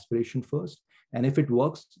try aspiration first. And if it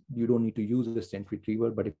works, you don't need to use the stent retriever.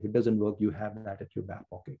 But if it doesn't work, you have that at your back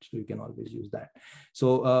pocket, so you can always use that.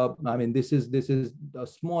 So I mean, this is a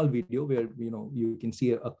small video where you can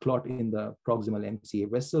see a clot in the proximal MCA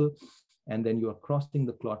vessel, and then you are crossing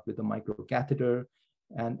the clot with a micro catheter.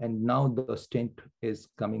 And now the stent is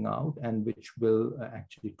coming out, and which will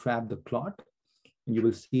actually trap the clot. And you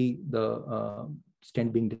will see the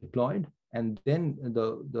stent being deployed, and then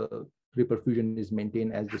the reperfusion is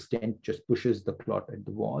maintained as the stent just pushes the clot at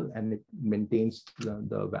the wall, and it maintains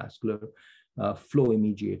the vascular flow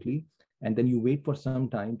immediately. And then you wait for some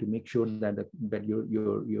time to make sure that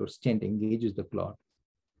your stent engages the clot.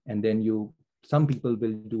 And then some people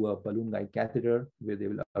will do a balloon guide catheter where they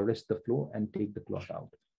will arrest the flow and take the clot out.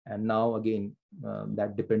 And now again,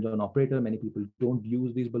 that depends on operator. Many people don't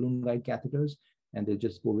use these balloon guide catheters, and they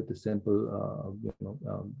just go with the simple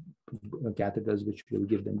catheters, which will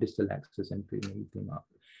give them distal access and freeing them up.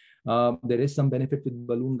 There is some benefit with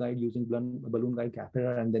balloon guide using balloon guide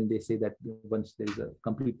catheter, and then they say that once there is a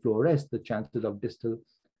complete flow arrest, the chances of distal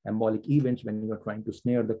embolic events when you are trying to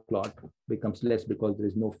snare the clot becomes less because there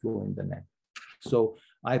is no flow in the neck. So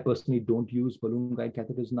I personally don't use balloon guide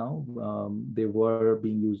catheters now. They were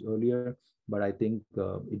being used earlier, but I think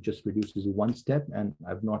it just reduces one step, and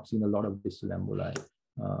I've not seen a lot of distal emboli,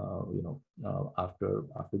 after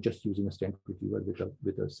just using a stent retriever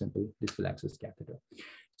with a simple distal access catheter.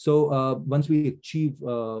 So once we achieve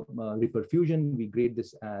reperfusion, we grade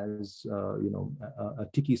this as a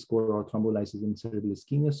TICI score, or thrombolysis and cerebral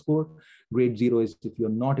ischemia score. Grade 0 is if you're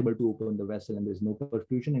not able to open the vessel and there's no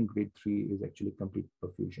perfusion, and grade 3 is actually complete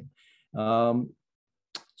perfusion.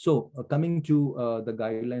 So coming to the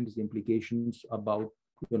guidelines, the implications about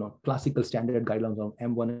classical standard guidelines on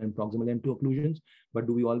M1 and proximal M2 occlusions, but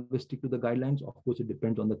do we always stick to the guidelines? Of course, it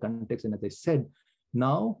depends on the context. And as I said,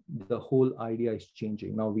 now the whole idea is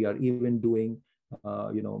changing. Now we are even doing,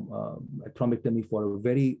 a thrombectomy for a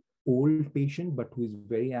very old patient, but who is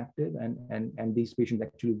very active, and these patients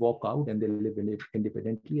actually walk out and they live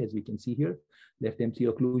independently, as we can see here, left MC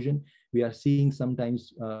occlusion. We are seeing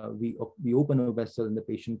sometimes we open a vessel and the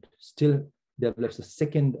patient still develops a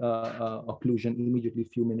second occlusion immediately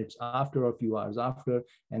a few minutes after or a few hours after.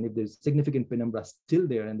 And if there's significant penumbra still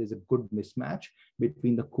there and there's a good mismatch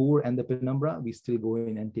between the core and the penumbra, we still go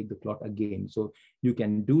in and take the clot again. So you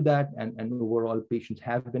can do that, and overall patients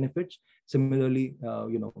have benefits. Similarly,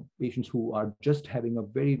 patients who are just having a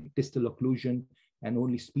very distal occlusion and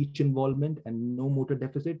only speech involvement and no motor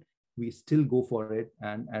deficit, we still go for it.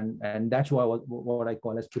 And that's what I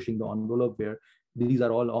call as pushing the envelope, where these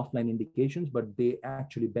are all offline indications, but they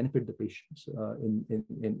actually benefit the patients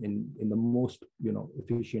in the most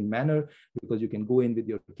efficient manner, because you can go in with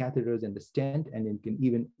your catheters and the stent, and you can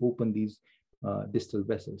even open these distal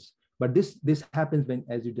vessels. But this happens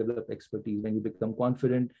as you develop expertise, when you become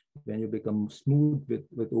confident, when you become smooth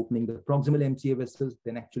with opening the proximal MCA vessels,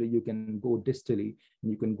 then actually you can go distally,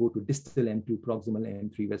 and you can go to distal M2 proximal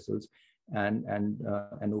M3 vessels and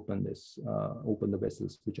open the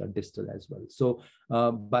vessels which are distal as well. So,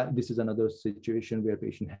 but this is another situation where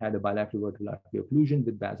patient had a bilateral vertebral artery occlusion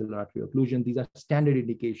with basilar artery occlusion. These are standard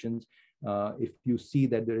indications. If you see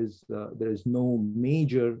that there is no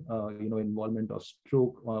major involvement of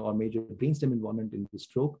stroke or major brainstem involvement in the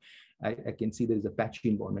stroke, I can see there is a patchy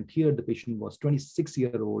involvement here. The patient was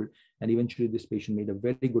 26-year-old, and eventually this patient made a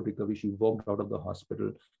very good recovery. She walked out of the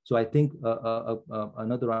hospital. So I think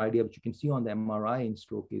another idea which you can see on the MRI in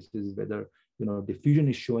stroke cases is whether diffusion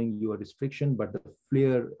is showing you a restriction, but the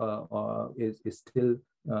flare is still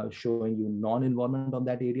showing you non-involvement on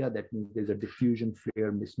that area. That means there's a diffusion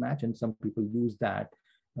flare mismatch, and some people use that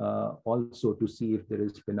also to see if there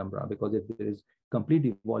is penumbra, because if there is complete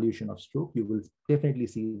evolution of stroke, you will definitely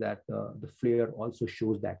see that the flare also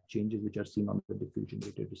shows that changes which are seen on the diffusion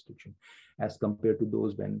weighted restriction, as compared to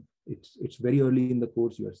those when it's very early in the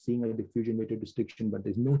course, you are seeing a diffusion weighted restriction, but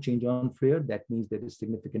there's no change on flare. That means there is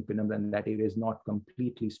significant penumbra, and that area is not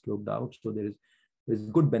completely stroked out. So there's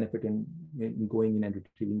good benefit in going in and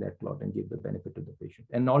retrieving that clot and give the benefit to the patient.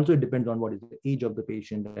 And also it depends on what is the age of the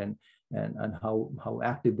patient and how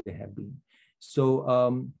active they have been.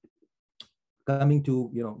 So coming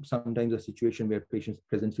to sometimes a situation where patients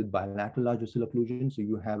presents with bilateral large vessel occlusion. So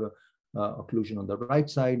you have a occlusion on the right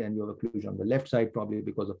side and you have occlusion on the left side, probably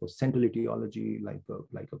because of a central etiology, like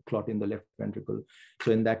a clot in the left ventricle.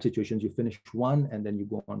 So in that situation, you finish one and then you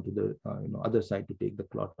go on to the other side to take the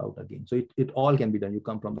clot out again. So it all can be done. You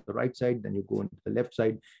come from the right side, then you go into the left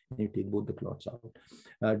side and you take both the clots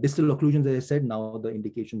out. Distal occlusions, as I said, now the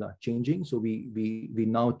indications are changing. So we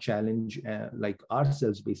now challenge like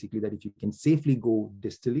ourselves basically, that if you can safely go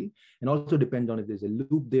distally, and also depends on if there's a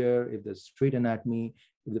loop there, if there's straight anatomy,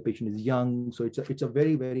 if the patient is young. So it's a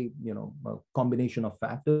very, very combination of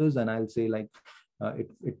factors, and I'll say like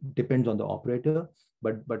it depends on the operator,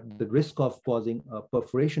 but the risk of causing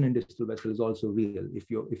perforation in distal vessel is also real if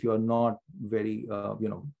you are not very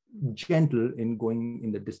gentle in going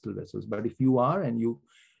in the distal vessels. But if you are and you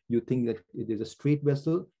you think that it is a straight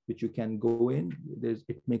vessel which you can go in.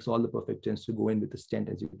 It makes all the perfect sense to go in with a stent,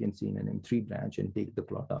 as you can see in an M3 branch, and take the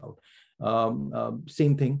clot out.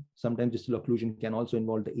 Same thing, sometimes distal occlusion can also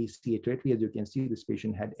involve the ACA territory. As you can see, this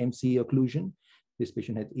patient had MCA occlusion, this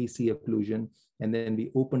patient had AC occlusion, and then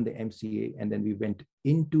we opened the MCA, and then we went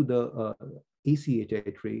into the ACA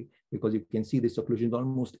territory, because you can see this occlusion is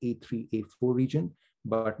almost A3, A4 region.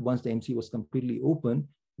 But once the MC was completely open,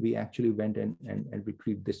 we actually went and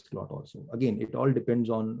retrieved this clot also. Again, it all depends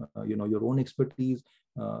on your own expertise,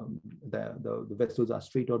 the vessels are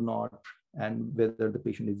straight or not, and whether the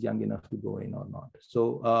patient is young enough to go in or not.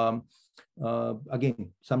 So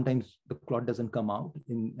again, sometimes the clot doesn't come out,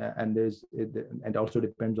 and it also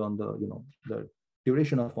depends on the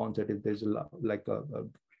duration of onset. If there's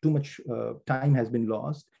too much time has been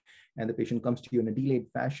lost, and the patient comes to you in a delayed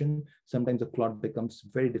fashion, sometimes the clot becomes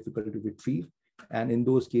very difficult to retrieve. And in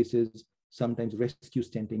those cases, sometimes rescue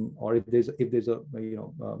stenting, or if there's a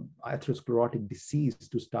atherosclerotic disease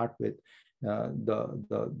to start with,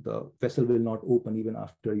 the vessel will not open even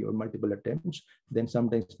after your multiple attempts, then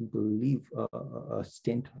sometimes people leave a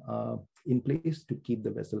stent in place to keep the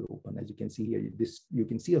vessel open. As you can see here, you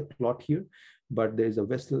can see a clot here, but there's a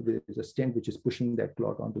vessel, there's a stent which is pushing that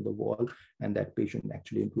clot onto the wall, and that patient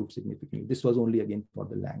actually improved significantly. This was only again for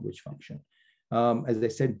the language function. As I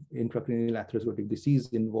said, intracranial atherosclerotic disease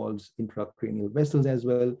involves intracranial vessels as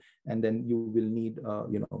well, and then you will need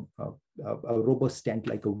a robust stent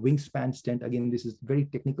like a wingspan stent. Again, this is very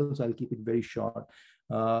technical, so I'll keep it very short.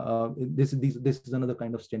 This is another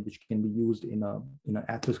kind of stent which can be used in an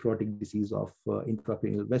atherosclerotic disease of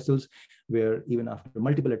intracranial vessels, where even after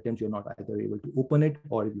multiple attempts, you're not either able to open it,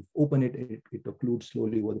 or if you open it, it occludes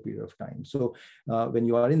slowly over the period of time. So when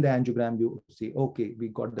you are in the angiogram, you say, okay, we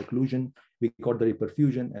got the occlusion, we got the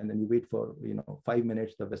reperfusion, and then you wait for 5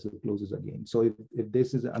 minutes, the vessel closes again. So if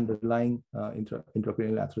this is an underlying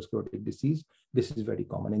intracranial atherosclerotic disease, this is very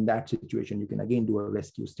common. In that situation, you can again do a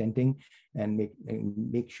rescue stenting and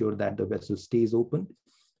make sure that the vessel stays open,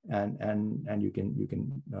 and you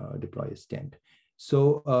can deploy a stent.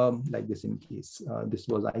 So like this in case, this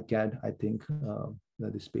was ICAD, I think.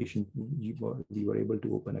 This patient, we were able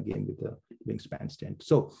to open again with the wingspan stent.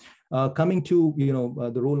 So coming to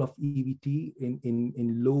the role of EVT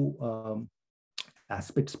in low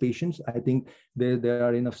aspects patients, I think there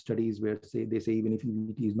are enough studies where they say even if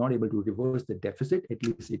EVT is not able to reverse the deficit, at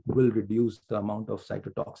least it will reduce the amount of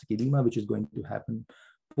cytotoxic edema which is going to happen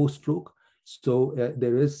post-stroke. So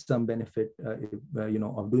there is some benefit,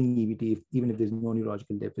 of doing EVT, even if there's no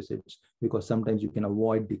neurological deficits, because sometimes you can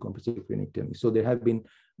avoid decompressive craniectomy. So there have been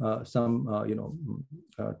some,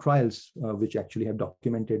 trials which actually have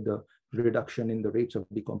documented the reduction in the rates of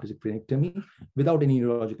decompressive craniectomy without any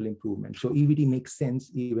neurological improvement. So EVT makes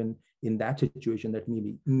sense even in that situation, that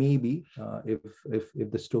maybe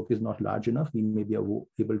if the stroke is not large enough, we may be able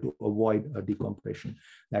to avoid a decompression.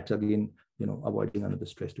 That's again, avoiding another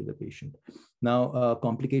stress to the patient. Now,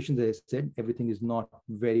 complications, as I said, everything is not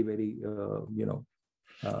very, very,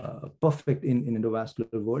 perfect in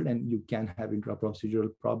endovascular world, and you can have intraprocedural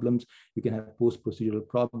problems. You can have post-procedural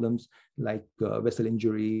problems like vessel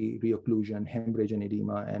injury, reocclusion, hemorrhage, and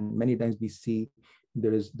edema. And many times we see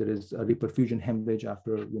there is a reperfusion hemorrhage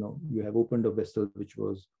after you have opened a vessel which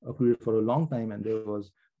was occluded for a long time, and there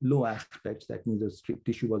was low aspects. That means the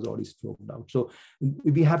tissue was already stroked out. So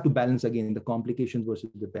we have to balance again the complications versus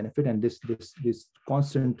the benefit, and this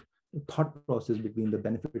constant thought process between the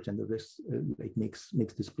benefits and the risks makes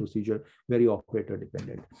this procedure very operator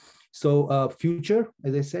dependent. So future,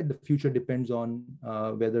 as I said, the future depends on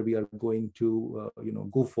whether we are going to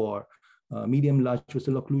go for medium large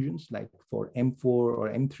vessel occlusions like for M4 or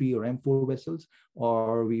M3 or M4 vessels,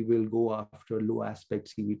 or we will go after low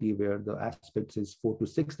aspect CVT where the aspects is 4 to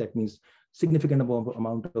 6. That means significant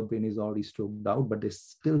amount of brain is already stroked out, but there's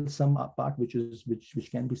still some part which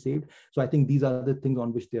can be saved. So I think these are the things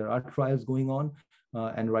on which there are trials going on.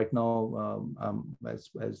 And right now, as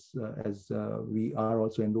we are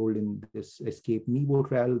also enrolled in this ESCAPE NEVO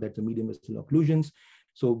trial, that's a medium vessel occlusions.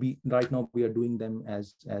 So right now we are doing them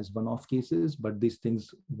as one-off cases, but these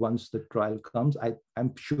things, once the trial comes,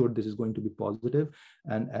 I'm sure this is going to be positive,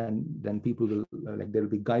 and then people will there will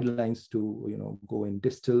be guidelines to go in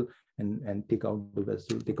distal and take out the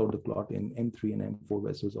vessel, take out the clot in M3 and M4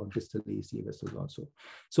 vessels or distal ACA vessels also.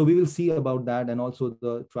 So we will see about that, and also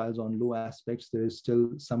the trials on low aspects. There is still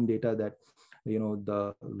some data that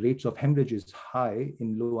the rates of hemorrhage is high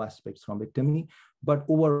in low aspects thrombectomy, but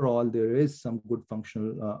overall there is some good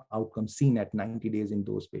functional outcomes seen at 90 days in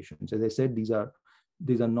those patients. As I said, these are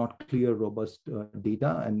not clear, robust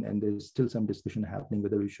data, and there's still some discussion happening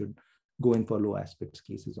whether we should go in for low aspects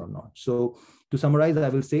cases or not. So to summarize, I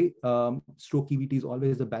will say stroke EVT is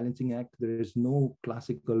always a balancing act. There is no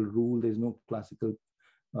classical rule. There's no classical,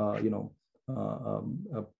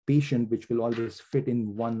 a patient which will always fit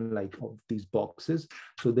in one like of these boxes.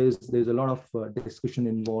 So there's a lot of discussion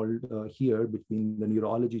involved here between the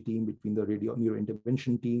neurology team, between the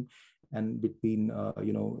neurointervention team, and between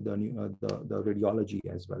the radiology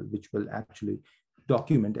as well, which will actually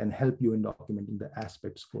document and help you in documenting the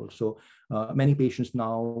aspect score. So many patients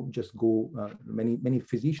now just go, many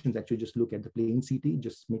physicians actually just look at the plain CT,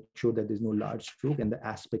 just make sure that there's no large stroke and the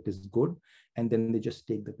aspect is good. And then they just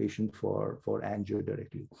take the patient for angio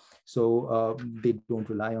directly. So they don't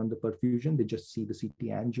rely on the perfusion. They just see the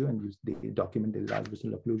CT angio and they document the large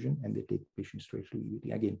vessel occlusion and they take patients straight to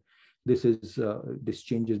EVT. Again, this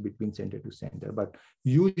changes between center to center, but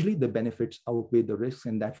usually the benefits outweigh the risks,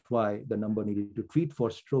 and that's why the number needed to treat for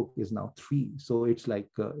stroke is now 3. So it's like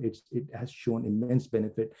it has shown immense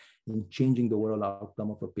benefit in changing the overall outcome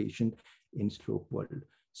of a patient in stroke world.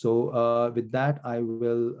 So with that, I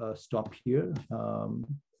will stop here.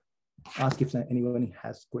 Ask if anyone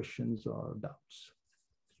has questions or doubts.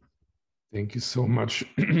 Thank you so much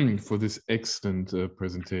for this excellent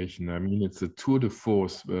presentation. I mean, it's a tour de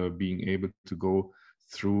force being able to go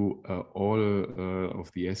through all of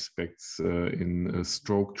the aspects in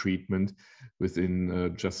stroke treatment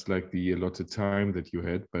within just like the allotted time that you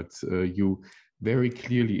had, but you very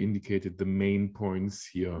clearly indicated the main points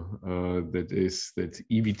here. That is that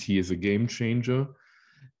EVT is a game changer,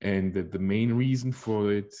 and that the main reason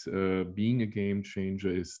for it being a game changer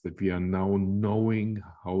is that we are now knowing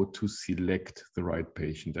how to select the right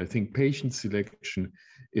patient. I think patient selection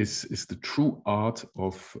is the true art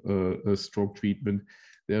of a stroke treatment.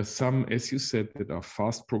 There are some, as you said, that are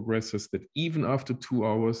fast progressors that even after 2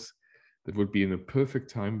 hours, that would be in a perfect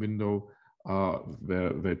time window,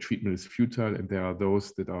 where treatment is futile. And there are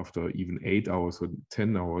those that after even 8 hours or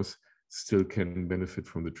 10 hours, still can benefit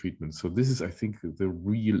from the treatment. So this is, I think, the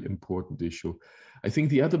real important issue. I think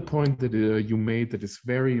the other point that you made that is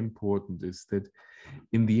very important is that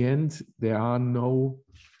in the end, there are no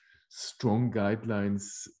strong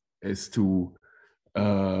guidelines as to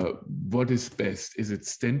what is best. Is it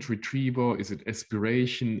stent retriever? Is it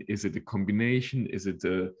aspiration? Is it a combination? Is it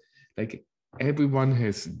like everyone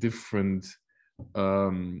has different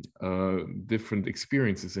different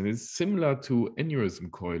experiences, and it's similar to aneurysm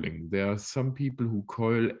coiling. There are some people who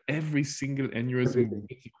coil every single aneurysm with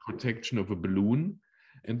the protection of a balloon,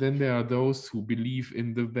 and then there are those who believe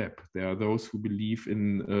in the web. There are those who believe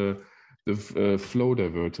in the flow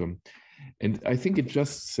diverter, and I think it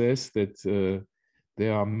just says that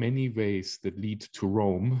there are many ways that lead to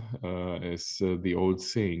Rome, as the old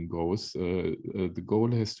saying goes. The goal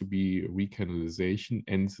has to be recanalization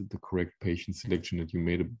and the correct patient selection, and you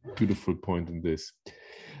made a beautiful point in this.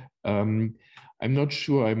 I'm not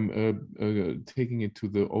sure I'm taking it to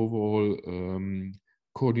the overall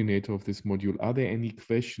coordinator of this module. Are there any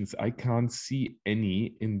questions? I can't see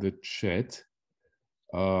any in the chat.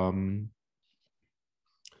 I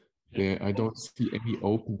don't see any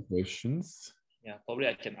open questions. Yeah, probably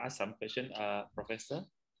I can ask some question, Professor.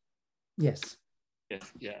 Yes.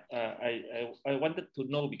 Yes. Yeah. I wanted to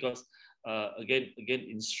know because again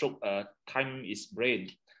in stroke, time is brain.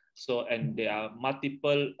 So and there are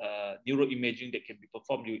multiple neuroimaging that can be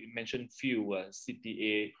performed. You mentioned few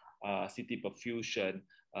CTA, CT perfusion.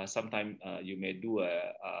 Sometimes you may do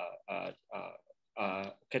a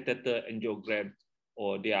catheter angiogram.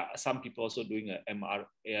 Or there are some people also doing a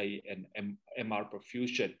MRI and MR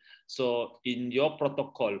perfusion. So in your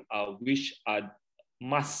protocol, which are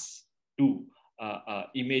must do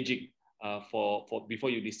imaging for before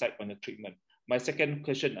you decide on the treatment? My second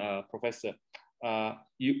question, Professor,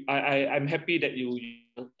 I'm happy that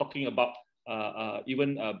you're talking about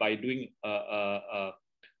even by doing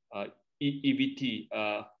EVT.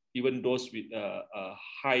 Even those with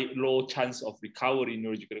low chance of recovery,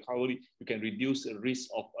 neurological recovery, you can reduce the risk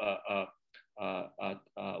of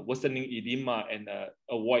worsening edema and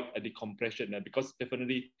avoid a decompression. Because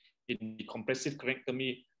definitely in the compressive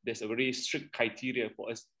craniotomy, there's a very strict criteria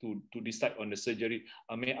for us to decide on the surgery.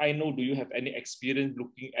 May I know, do you have any experience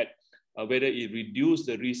looking at whether it reduces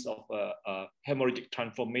the risk of hemorrhagic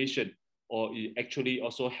transformation, or it actually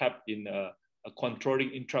also help in controlling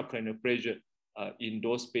intracranial pressure in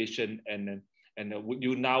those patients, and would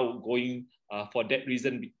you now going for that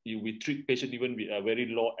reason we treat patients even with a very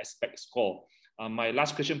low aspect score? My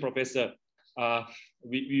last question, Professor,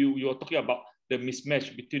 you are talking about the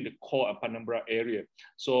mismatch between the core and penumbra area.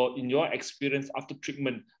 So in your experience after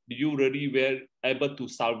treatment, do you really were able to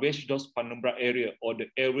salvage those penumbra area, or the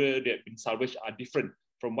area that have been salvaged are different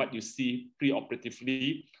from what you see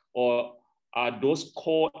preoperatively, or are those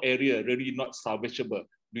core areas really not salvageable?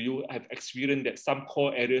 Do you have experienced that some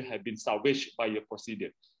core areas have been salvaged by your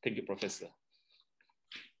procedure? Thank you, Professor.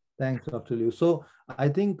 Thanks, Dr. Liu. So I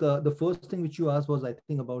think the first thing which you asked was, I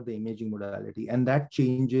think, about the imaging modality, and that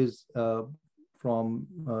changes from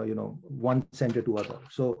one center to other.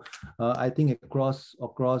 So I think across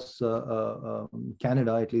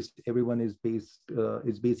Canada, at least, everyone is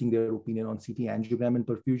basing their opinion on CT angiogram and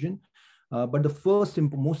perfusion. But the first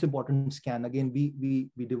most important scan, again, we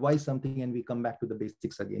devise something and we come back to the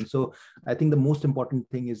basics again. So I think the most important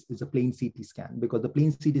thing is a plain CT scan, because the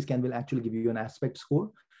plain CT scan will actually give you an aspect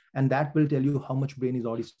score, and that will tell you how much brain is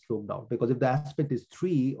already stroked out. Because if the aspect is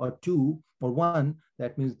 3 or 2 or 1,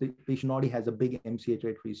 that means the patient already has a big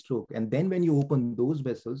MCH-free stroke. And then when you open those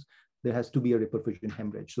vessels, there has to be a reperfusion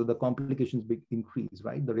hemorrhage. So the complications increase,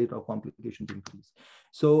 right? The rate of complications increase.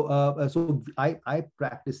 So I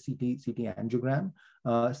practice CT angiogram.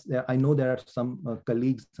 I know there are some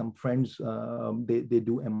colleagues, some friends, they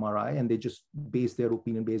do MRI, and they just base their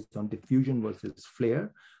opinion based on diffusion versus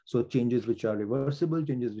flare. So changes which are reversible,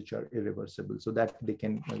 changes which are irreversible, so that they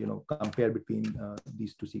can compare between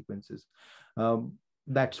these two sequences.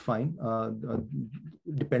 That's fine.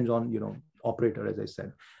 Depends on operator, as I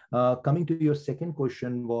said. Coming to your second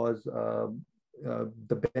question was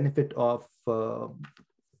the benefit of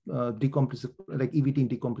decompressive, like EVT in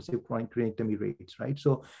decompressive chronic craniectomy rates, right?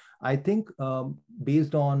 So I think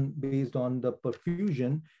based on the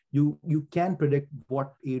perfusion, you can predict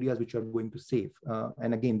what areas which are going to save.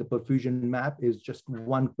 And again, the perfusion map is just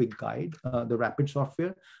one quick guide, the rapid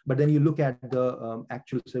software. But then you look at the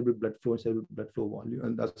actual cerebral blood flow, cerebral blood flow volume,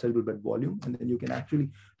 and the cerebral blood volume, and then you can actually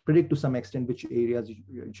predict to some extent which areas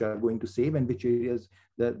which are going to save and which areas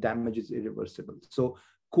the damage is irreversible. So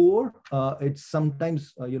core, it's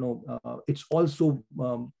sometimes it's also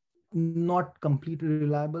not completely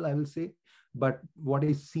reliable, I will say. But what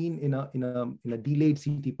is seen in a delayed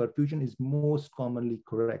CT perfusion is most commonly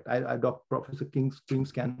correct. Professor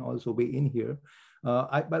Kings can also weigh in here.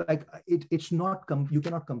 But like it's not you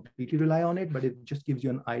cannot completely rely on it, but it just gives you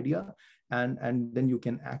an idea, and then you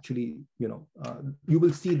can actually you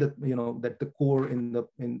will see that that the core in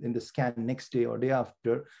the scan next day or day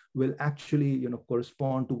after will actually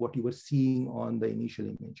correspond to what you were seeing on the initial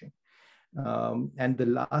imaging. And the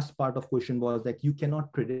last part of question was that you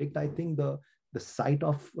cannot predict, I think, the site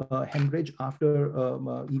of hemorrhage after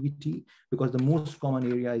EVT, because the most common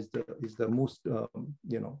area is the most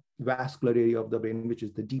vascular area of the brain, which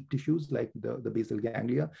is the deep tissues like the basal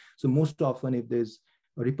ganglia. So most often, if there's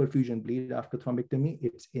a reperfusion bleed after thrombectomy,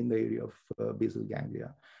 it's in the area of basal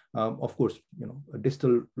ganglia. Of course,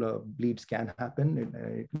 distal bleeds can happen.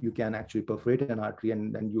 And, you can actually perforate an artery,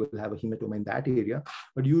 and then you will have a hematoma in that area.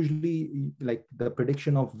 But usually, like, the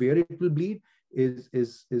prediction of where it will bleed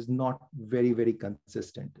is not very, very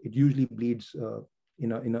consistent. It usually bleeds in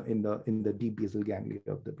the deep basal ganglia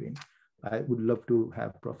of the brain. I would love to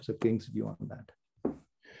have Professor King's view on that.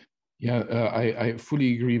 Yeah, I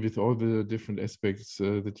fully agree with all the different aspects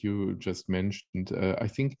that you just mentioned. I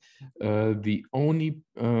think the only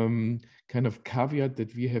kind of caveat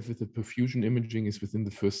that we have with the perfusion imaging is within the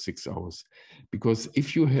first 6 hours. Because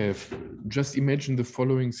if you have, just imagine the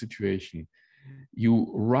following situation.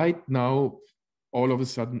 You right now, all of a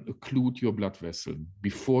sudden, occlude your blood vessel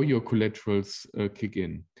before your collaterals kick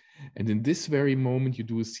in. And in this very moment, you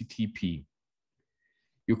do a CTP.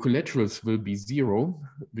 Your collaterals will be 0,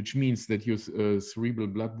 which means that your cerebral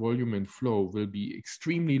blood volume and flow will be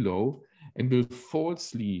extremely low and will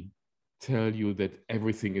falsely tell you that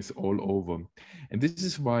everything is all over. And this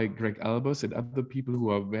is why Greg Albers and other people who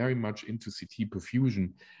are very much into CT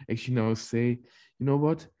perfusion actually now say, you know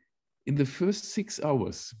what, in the first 6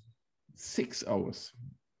 hours,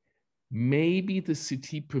 maybe the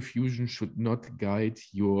CT perfusion should not guide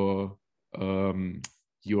your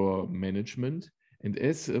management. And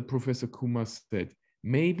as Professor Kumar said,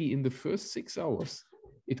 maybe in the first 6 hours,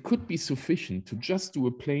 it could be sufficient to just do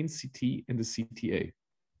a plain CT and a CTA.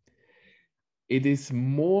 It is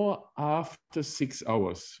more after 6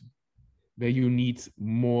 hours where you need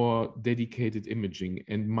more dedicated imaging.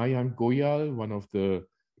 And Mayank Goyal, one of the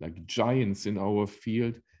giants in our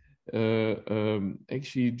field,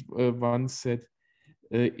 actually once said,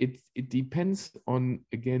 it depends on,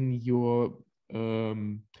 again,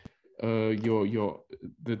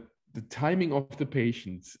 the timing of the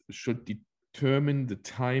patient should determine the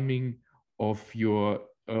timing of your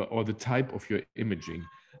or the type of your imaging.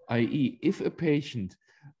 I.e., if a patient,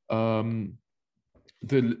 the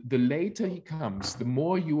later he comes, the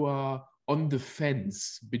more you are on the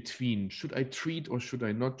fence between should I treat or should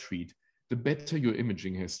I not treat, the better your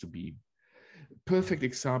imaging has to be. Perfect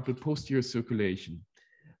example, posterior circulation.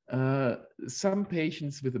 Some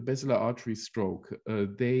patients with a basilar artery stroke,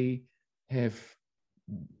 they have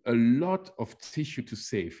a lot of tissue to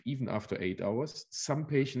save, even after 8 hours. Some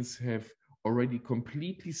patients have already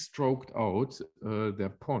completely stroked out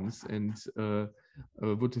their pons and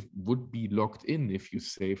would be locked in if you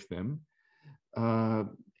save them.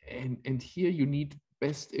 And here you need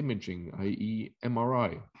best imaging, i.e.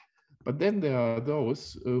 MRI. But then there are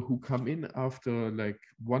those who come in after like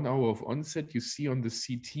 1 hour of onset. You see on the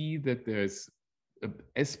CT that there's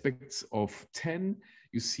aspects of 10.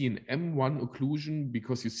 You see an M1 occlusion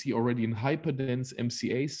because you see already an hyperdense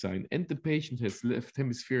MCA sign, and the patient has left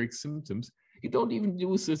hemispheric symptoms. You don't even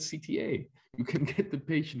use a CTA. You can get the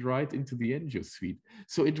patient right into the angio suite.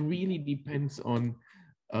 So it really depends on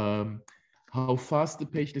how fast the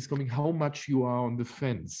patient is coming, how much you are on the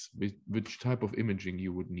fence, which type of imaging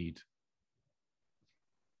you would need.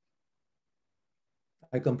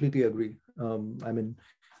 I completely agree.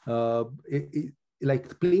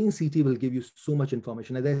 Like plain CT will give you so much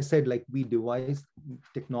information. As I said, like we devise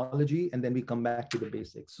technology and then we come back to the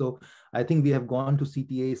basics. So I think we have gone to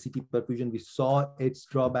CTA, CT perfusion. We saw its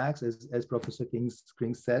drawbacks, as Professor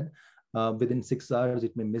Krings said. Within 6 hours,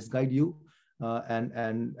 it may misguide you.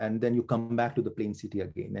 And then you come back to the plain CT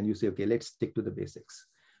again and you say, okay, let's stick to the basics.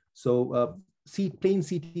 So plain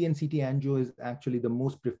CT and CT angio is actually the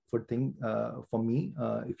most preferred thing for me,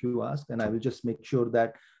 if you ask, and I will just make sure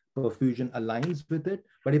that perfusion aligns with it.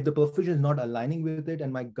 But if the perfusion is not aligning with it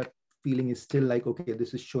and my gut feeling is still like, okay,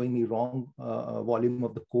 this is showing me wrong volume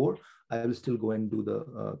of the core, I will still go and do the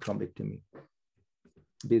thrombectomy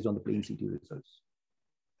based on the plain CT results.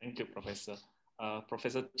 Thank you, Professor.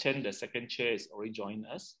 Professor Chen, the second chair, is already joined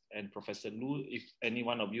us, and Professor Lu, if any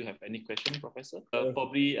one of you have any question, Professor,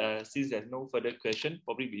 probably since there's no further question,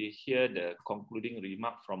 probably we hear the concluding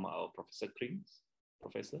remark from our Professor Krings.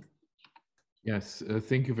 Professor. Yes,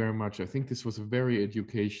 thank you very much. I think this was a very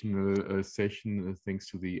educational session, thanks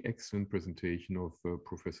to the excellent presentation of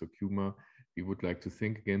Professor Glioma. We would like to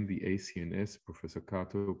thank again the ACNS, Professor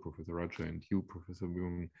Kato, Professor Raja, and you, Professor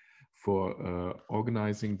Myung, for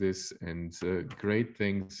organizing this, and great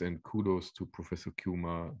thanks and kudos to Professor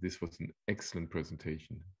Glioma. This was an excellent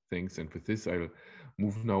presentation. Thanks. And with this, I'll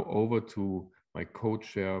move now over to my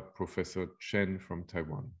co-chair, Professor Chen from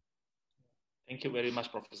Taiwan. Thank you very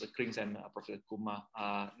much, Professor Krings and Professor Glioma.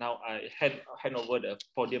 Now I hand over the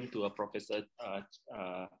podium to Professor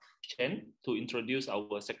Chen to introduce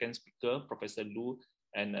our second speaker, Professor Lu,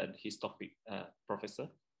 and his topic. Professor.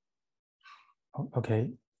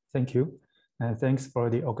 Okay, thank you. Thanks for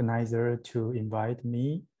the organizer to invite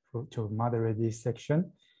me to moderate this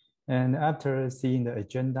section. And after seeing the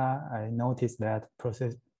agenda, I noticed that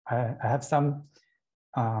I have some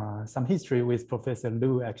history with Professor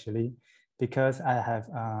Lu, actually, because I have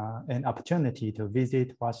an opportunity to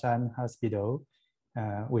visit Huashan Hospital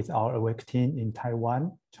with our AWAKE team in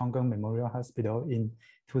Taiwan, Chongqing Memorial Hospital in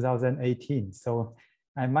 2018. So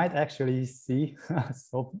I might actually see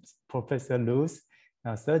Professor Lu's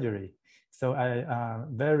surgery. So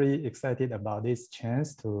I'm very excited about this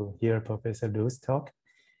chance to hear Professor Lu's talk.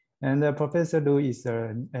 And Professor Lu is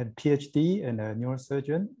a PhD and a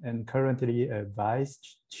neurosurgeon, and currently a vice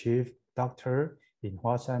chief doctor in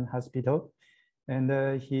Huashan Hospital. And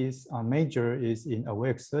his major is in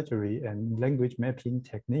awake surgery and language mapping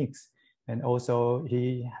techniques. And also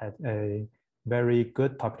he had a very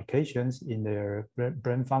good publications in their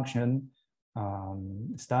brain function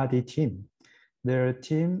study team. Their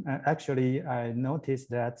team, actually, I noticed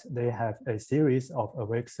that they have a series of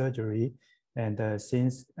awake surgery. And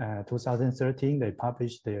since 2013, they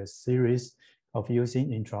published their series of using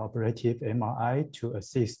intraoperative MRI to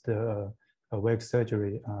assist the awake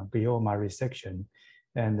surgery glioma resection.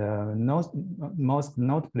 And most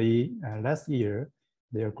notably, last year,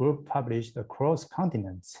 their group published a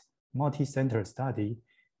cross-continent multi-center study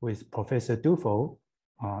with Professor Dufo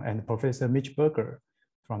and Professor Mitch Berger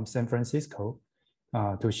from San Francisco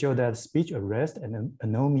to show that speech arrest and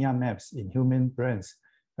anomia maps in human brains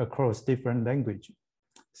across different language.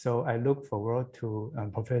 So I look forward to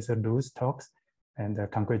Professor Lu's talks, and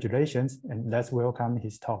congratulations, and let's welcome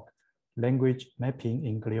his talk, Language Mapping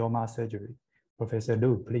in Glioma Surgery. Professor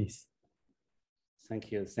Lu, please.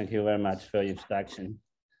 Thank you. Thank you very much for your introduction,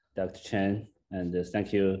 Dr. Chen, and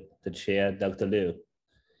thank you, the chair, Dr. Liu.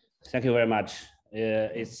 Thank you very much.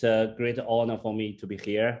 It's a great honor for me to be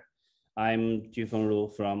here. I'm Jufeng Lu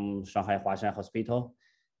from Shanghai Huashan Hospital,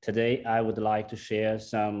 Today, I would like to share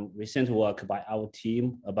some recent work by our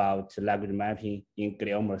team about language mapping in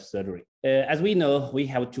glioma surgery. As we know, we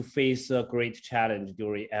have to face a great challenge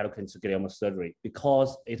during eloquent glioma surgery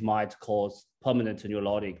because it might cause permanent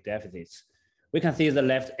neurologic deficits. We can see the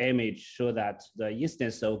left image show that the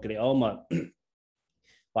incidence of glioma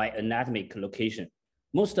by anatomic location.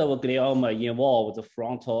 Most of glioma involve the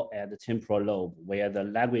frontal and temporal lobe where the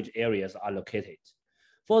language areas are located.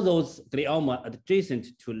 For those glioma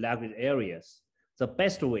adjacent to language areas, the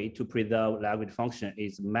best way to preserve language function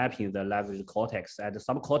is mapping the language cortex and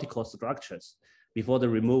subcortical structures before the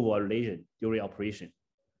removal of lesion during operation.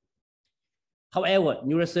 However,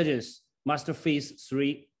 neurosurgeons must face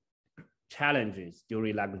three challenges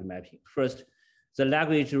during language mapping. First, the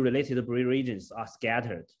language-related brain regions are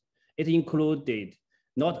scattered. It includes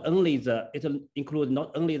not only the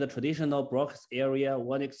traditional Broca's area,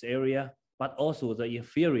 Wernicke's area, but also the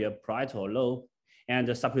inferior parietal lobe and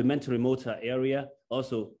the supplementary motor area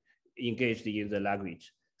also engaged in the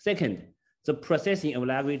language. Second, the processing of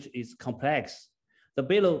language is complex. The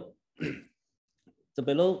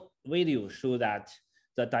below video show that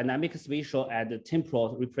the dynamic spatial and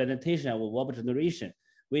temporal representation of verb generation,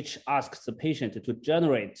 which asks the patient to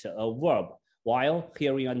generate a verb while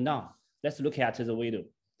hearing a noun. Let's look at the video.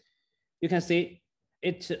 You can see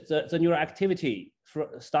the neural activity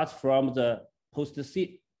starts from the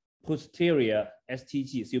posterior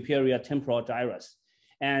STG, superior temporal gyrus,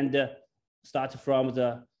 and start from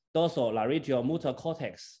the dorsal laryngeal motor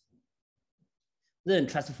cortex. Then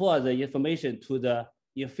transfer the information to the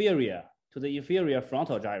inferior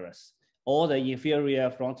frontal gyrus or the inferior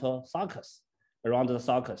frontal sulcus, around the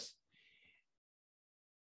sulcus.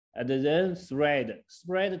 And then spread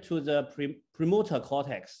to the premotor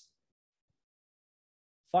cortex.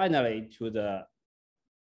 Finally, to the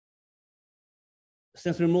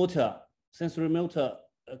sensorimotor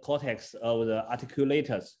cortex of the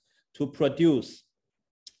articulators to produce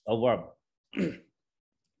a verb.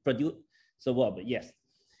 Produce the verb, yes.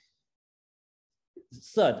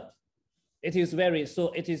 Third, it is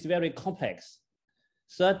very complex.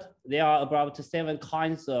 Third, there are about 7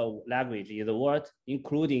 kinds of language in the world,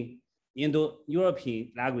 including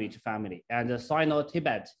Indo-European language family and the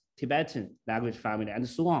Sino-Tibetan language family, and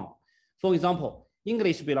so on. For example,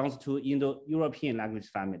 English belongs to Indo-European language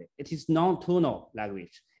family. It is non-tonal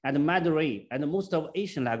language, and Mandarin and most of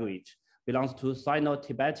Asian language belongs to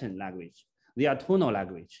Sino-Tibetan language. They are tonal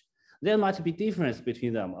language. There might be difference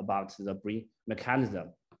between them about the brain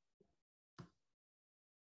mechanism.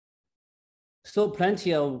 So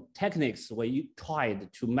plenty of techniques were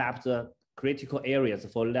tried to map the critical areas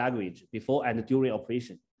for language before and during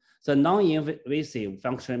operation. The non-invasive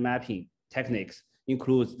functional mapping techniques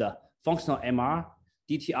include the functional MR,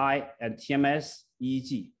 DTI, and TMS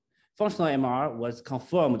EEG. Functional MR was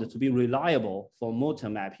confirmed to be reliable for motor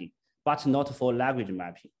mapping, but not for language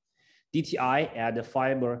mapping. DTI and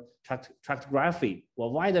fiber tractography were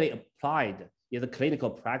widely applied in the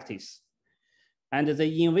clinical practice. And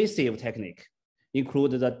the invasive technique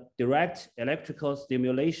include the direct electrical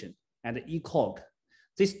stimulation and ECOG.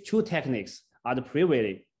 These two techniques are the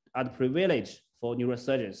privilege for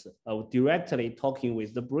neurosurgeons of directly talking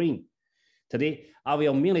with the brain. Today, I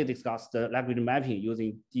will mainly discuss the language mapping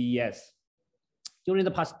using DES. During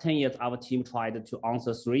the past 10 years, our team tried to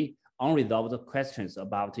answer 3 unresolved questions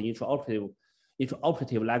about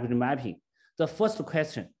intraoperative language mapping. The first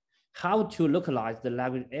question, how to localize the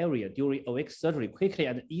language area during awake surgery quickly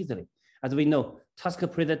and easily. As we know, task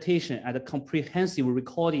presentation and comprehensive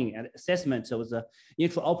recording and assessment of the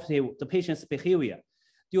the patient's behavior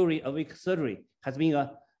during awake surgery has been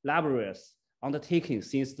a laborious undertaking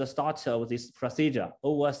since the start of this procedure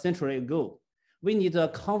over a century ago. We need a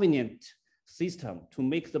convenient system to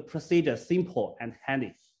make the procedure simple and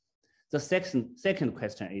handy. The second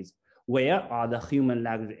question is, where are the human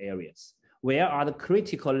language areas? Where are the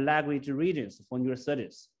critical language regions for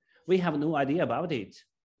neurosurgeons? We have no idea about it.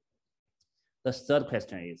 The third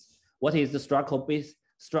question is, what is the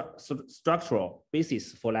structural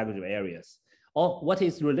basis for language areas? Or what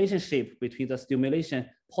is the relationship between the stimulation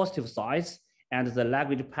positive sites and the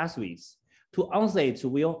language pathways? To answer it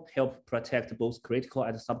will help protect both critical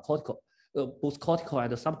and subcortical, both cortical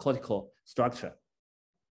and subcortical structure.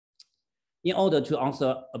 In order to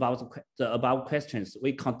answer about the above questions,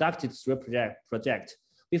 we conducted 3 projects.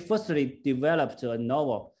 We firstly developed a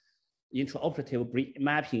novel intraoperative brain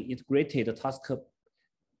mapping integrated task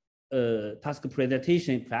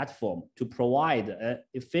presentation platform to provide an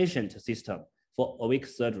efficient system for awake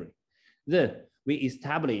surgery. Then we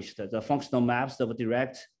established the functional maps of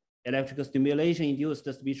direct electrical stimulation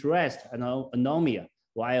induced speech rest and anomia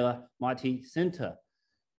via multi-center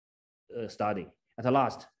study. At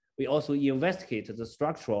last, we also investigate the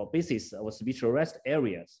structural basis of speech rest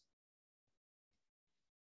areas.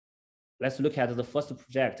 Let's look at the first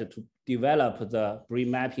project to develop the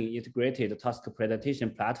brain mapping integrated task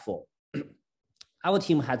presentation platform. Our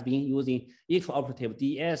team has been using intraoperative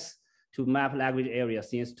DS to map language areas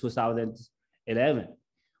since 2011.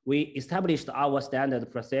 We established our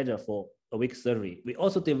standard procedure for awake surgery. We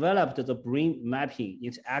also developed the brain mapping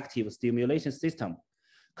interactive stimulation system.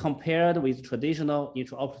 Compared with traditional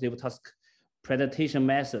intraoperative task presentation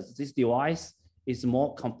methods, this device is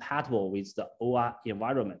more compatible with the OR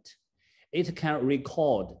environment. It can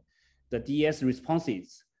record the DS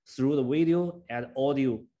responses through the video and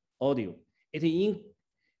audio. It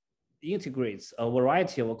integrates a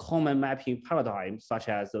variety of common mapping paradigms, such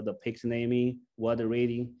as the picture naming, word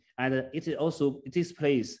reading, and it also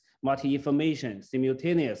displays multi-information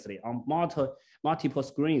simultaneously on multiple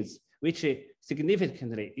screens, which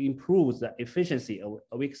significantly improves the efficiency of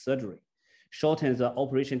awake surgery, shortens the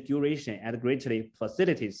operation duration, and greatly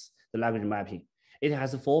facilitates the language mapping. It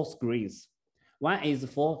has 4 screens. One is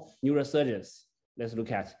for neurosurgeons. Let's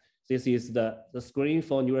look at. This is the screen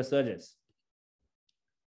for neurosurgeons.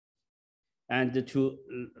 And to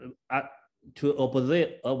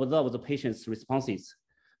observe the patient's responses.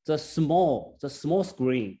 The small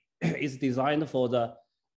screen is designed for the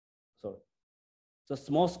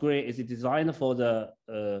small screen is designed for the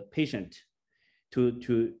patient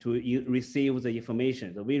to receive the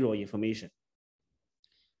information, the visual information.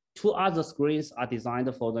 2 other screens are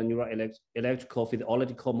designed for the neuroelectrical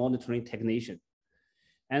physiological monitoring technician.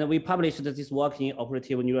 And we published this work in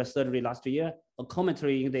operative neurosurgery last year. A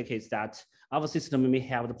commentary indicates that our system may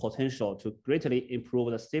have the potential to greatly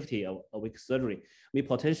improve the safety of awake surgery. We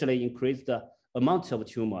potentially increase the amount of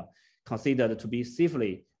tumor considered to be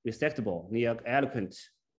safely resectable near eloquent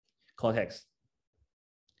cortex,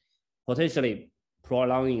 potentially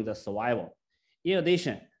prolonging the survival. In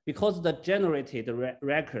addition, because the generated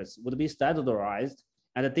records would be standardized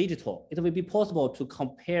and digital, it will be possible to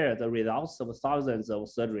compare the results of thousands of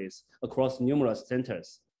surgeries across numerous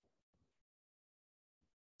centers.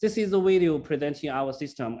 This is the video presenting our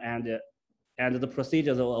system and the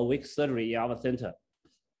procedures of awake surgery in our center.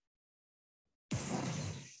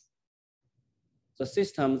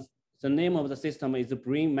 The name of the system is the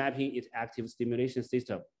Brain Mapping Interactive Stimulation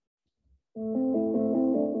System.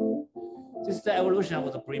 This is the evolution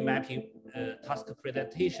of the brain mapping task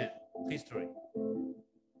presentation history.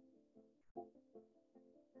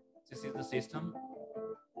 This is the system.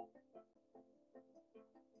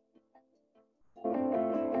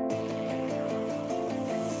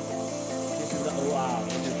 This is the OR.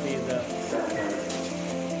 You can see the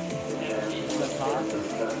task.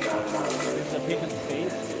 This is the patient's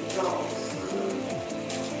face.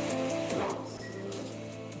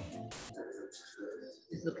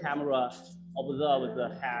 This is the camera. Observe the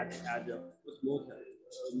head and the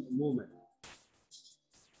movement.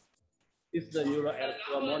 This is the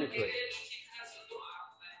neuroelectrical monitoring.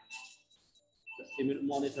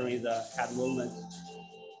 Monitoring the head movement.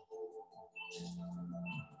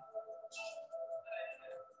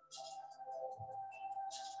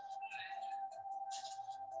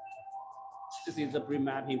 This is the brain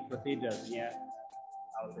mapping procedure in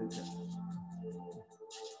our center.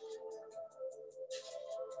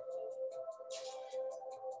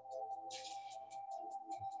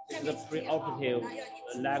 This is the preoperative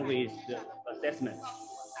language assessment.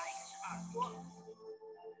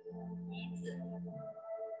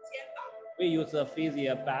 We use a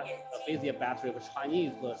physia battery of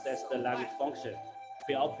Chinese to assess the language function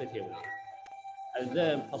preoperatively, and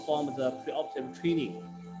then perform the preoperative training.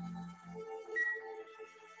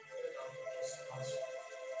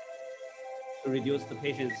 To reduce the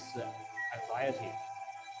patient's anxiety.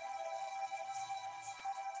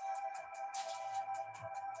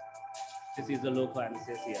 This is the local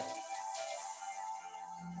anesthesia.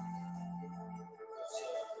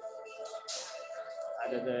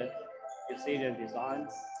 And the decision design.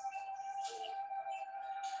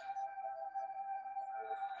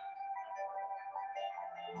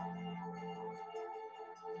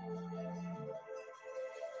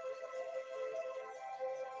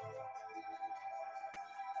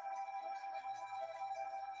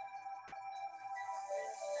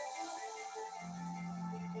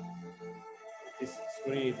 This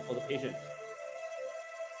screen for the patient.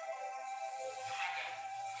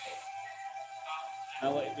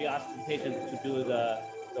 Now we ask the patient to do the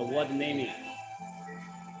word naming.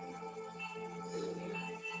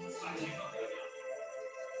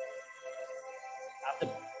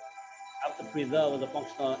 After preserve the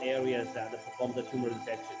functional areas and perform the tumor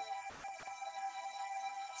resection.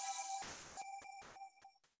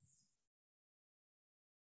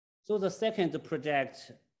 So the second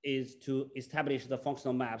project is to establish the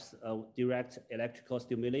functional maps of direct electrical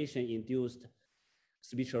stimulation-induced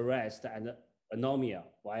speech arrest and anomia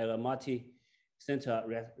via a multi-center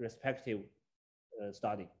respective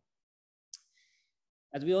study.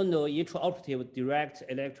 As we all know, intraoperative direct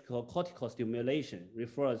electrical cortical stimulation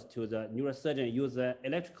refers to the neurosurgeon use the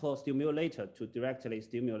electrical stimulator to directly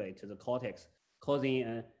stimulate the cortex, causing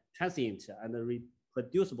a transient and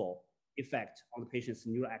reproducible effect on the patient's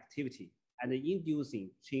neural activity and inducing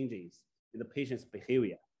changes in the patient's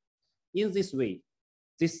behavior. In this way,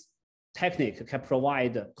 this technique can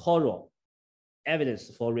provide causal evidence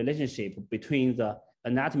for relationship between the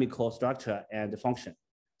anatomical structure and function.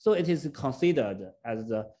 So it is considered as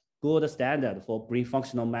the gold standard for brain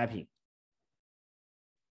functional mapping.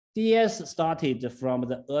 DS started from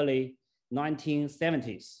the early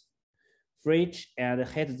 1970s. Fritsch and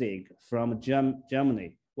Herzig from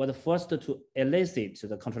Germany were the first to elicit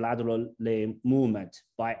the contralateral limb movement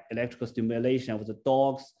by electrical stimulation of the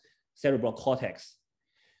dog's cerebral cortex.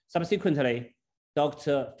 Subsequently,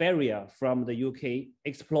 Dr. Ferrier from the UK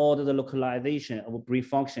explored the localization of brain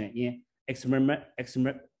function in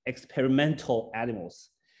experimental animals.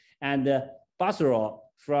 And Basra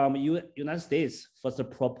from United States first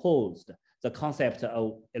proposed the concept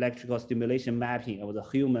of electrical stimulation mapping of the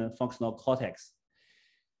human functional cortex.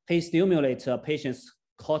 He stimulated a patient's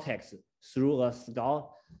cortex through a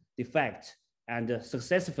skull defect and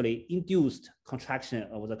successfully induced contraction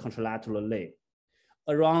of the contralateral limb.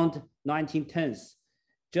 Around 1910s,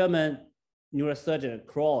 German neurosurgeon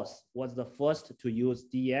Cross was the first to use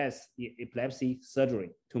DS in epilepsy surgery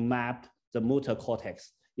to map the motor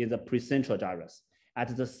cortex in the precentral gyrus.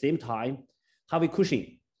 At the same time, Harvey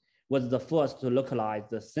Cushing was the first to localize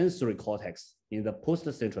the sensory cortex in the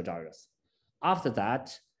postcentral gyrus. After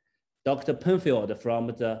that, Dr. Penfield from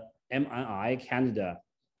the MNI Canada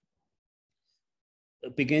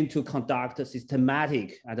began to conduct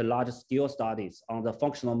systematic and large-scale studies on the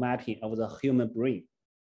functional mapping of the human brain.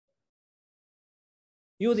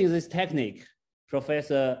 Using this technique,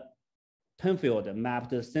 Professor Penfield mapped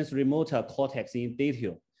the sensory motor cortex in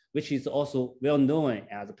detail, which is also well known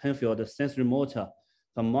as Penfield sensory motor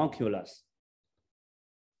homunculus.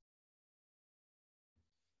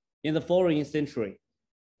 In the following century,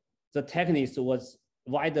 the technique was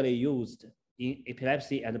widely used in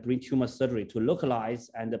epilepsy and brain tumor surgery to localize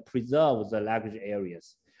and preserve the language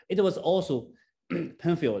areas. It was also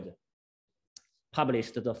Penfield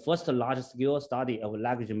published the first large-scale study of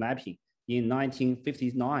language mapping in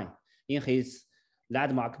 1959 in his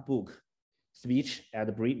landmark book, Speech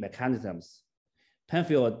and Brain Mechanisms.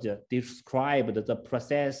 Penfield described the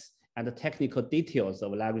process and the technical details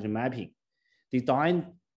of language mapping,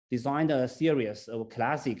 designed a series of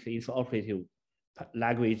classic intraoperative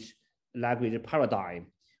language paradigm,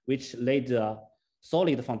 which laid a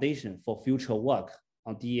solid foundation for future work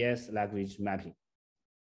on DS language mapping.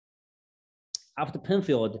 After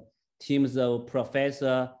Penfield, teams of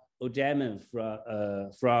Professor Ojaman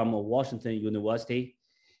from Washington University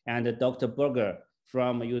and Dr. Berger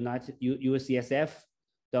from UCSF,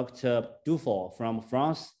 Dr. Dufour from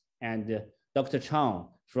France, and Dr. Chang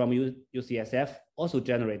from UCSF also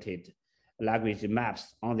generated language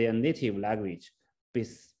maps on their native language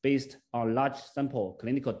based on large sample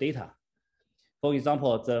clinical data. For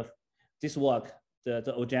example, this work,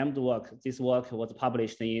 the Ojaman work, this work was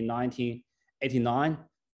published in 1989,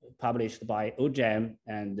 published by Ojaman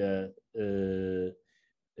and in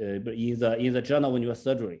the Journal of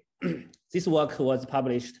Neurosurgery. This work was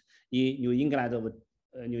published in New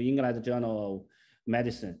England Journal of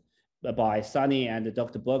Medicine by Sunny and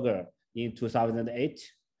Dr. Berger in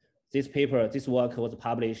 2008. This work was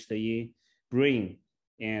published in Brain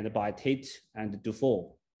and by Tate and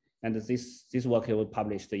Dufour. And this work was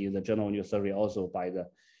published in the Journal of Neurosurgery also by the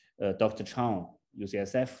Dr. Chang,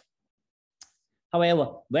 UCSF.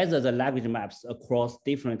 However, whether the language maps across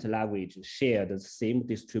different languages share the same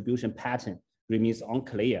distribution pattern remains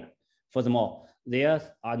unclear. Furthermore, there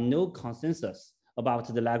are no consensus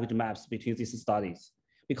about the language maps between these studies,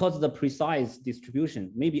 because the precise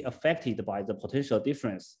distribution may be affected by the potential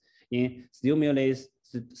difference in stimulus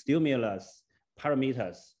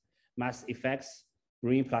parameters, mass effects,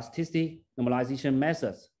 brain plasticity, normalization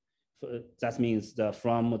methods. That means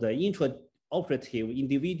from the intraoperative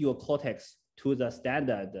individual cortex to the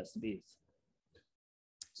standard space.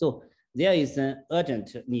 So there is an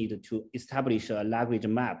urgent need to establish a language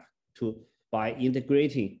map by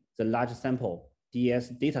integrating the large sample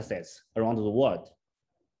DS datasets around the world.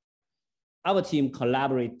 Our team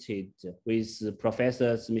collaborated with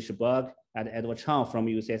Professor Schmischberg and Edward Chang from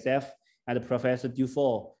UCSF and Professor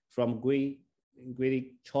Dufour from Green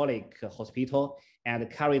Hospital and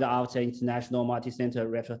carried out an international multi-center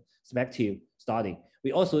retrospective study.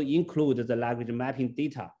 We also include the language mapping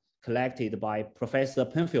data collected by Professor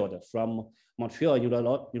Penfield from Montreal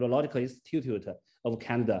Neurological Institute of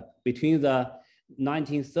Canada between the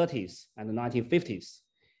 1930s and the 1950s,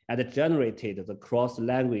 and generated the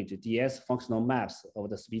cross-language DS functional maps of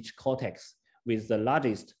the speech cortex with the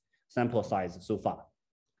largest sample size so far.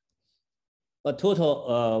 A total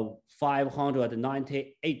of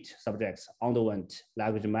 598 subjects underwent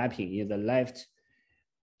language mapping in the left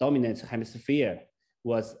dominant hemisphere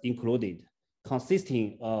was included,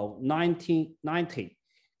 consisting of 1990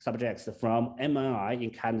 subjects from MNI in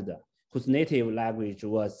Canada, whose native language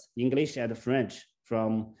was English and French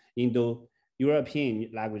from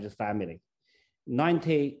Indo-European language family.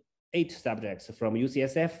 98 subjects from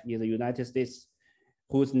UCSF in the United States,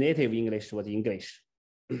 whose native English was English.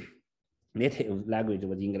 Native language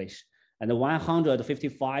was English, and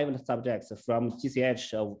 155 subjects from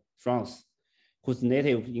GCH of France, whose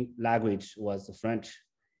native language was French,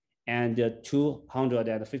 and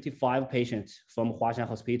 255 patients from Huashan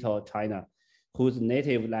Hospital, China, whose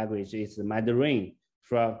native language is Mandarin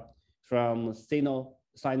from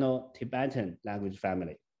Sino-Tibetan language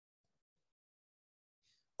family.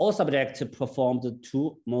 All subjects performed the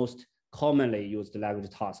two most commonly used language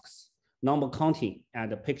tasks: number counting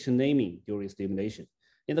and picture naming during stimulation.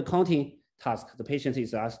 In the counting task, the patient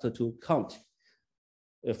is asked to count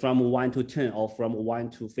from 1 to 10 or from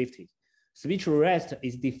 1 to 50. Speech rest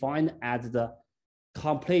is defined as the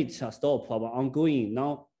complete stop of ongoing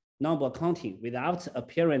number counting without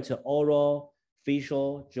apparent oral,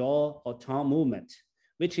 facial, jaw, or tongue movement,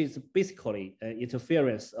 which is basically an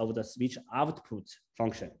interference of the speech output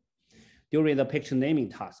function. During the picture naming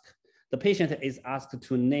task, the patient is asked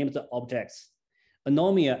to name the objects.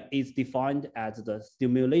 Anomia is defined as the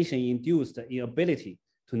stimulation-induced inability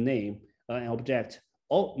to name an object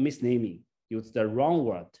or misnaming, use the wrong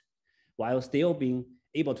word, while still being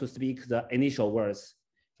able to speak the initial words.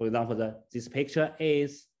 For example, this picture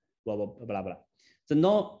is blah, blah, blah, blah. The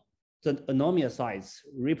anomia sites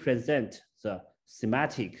represent the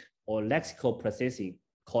semantic or lexical processing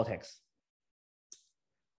cortex.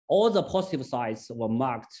 All the positive sites were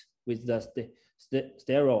marked with the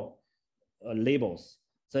sterile labels.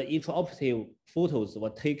 The intraoperative photos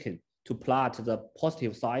were taken to plot the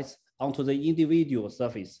positive sites onto the individual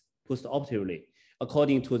surface postoperatively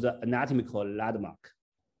according to the anatomical landmark.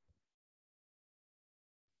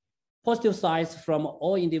 Positive sites from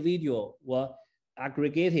all individuals were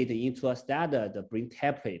aggregated into a standard brain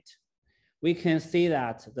template. We can see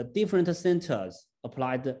that the different centers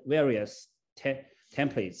applied various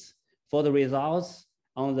templates. For the results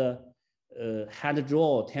on the hand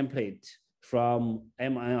draw template from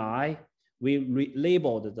MNI, we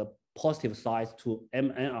labeled the positive sites to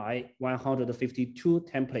MNI 152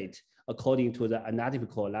 template according to the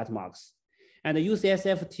anatomical landmarks. And the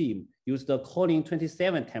UCSF team used the Collin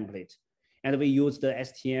 27 template, and we used the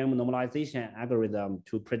STM normalization algorithm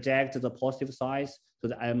to project the positive sites to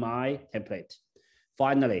the MI template.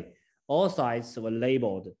 Finally, all sites were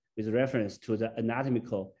labeled with reference to the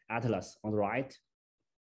anatomical atlas on the right.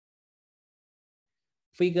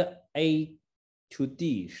 Figure A to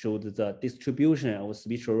D showed the distribution of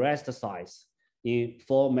speech arrest sites in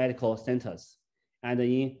 4 medical centers. And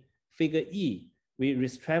in figure E, we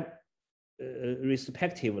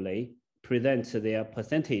respectively present their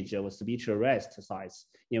percentage of speech arrest sites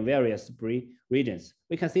in various brain regions.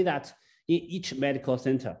 We can see that in each medical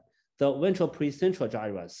center, the ventral precentral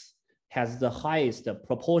gyrus has the highest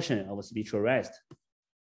proportion of speech arrest.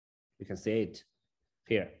 You can see it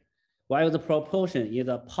here. While the proportion in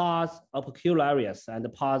the pars apicularis and the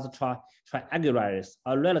pars triangularis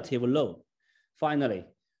are relatively low. Finally,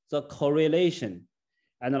 the correlation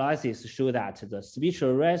analysis show that the speech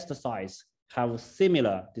arrest sites have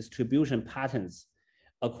similar distribution patterns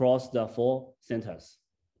across the 4 centers.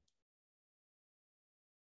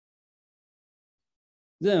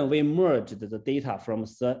 Then we merged the data from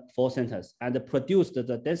the 4 centers and produced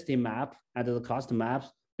the density map and the cluster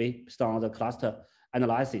maps based on the cluster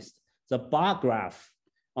analysis. The bar graph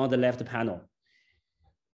on the left panel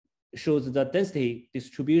shows the density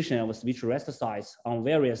distribution of speech arrest sites on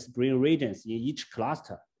various brain regions in each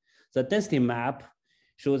cluster. The density map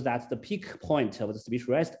shows that the peak point of the speech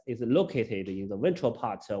arrest is located in the ventral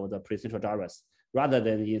part of the precentral gyrus rather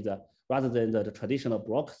than the traditional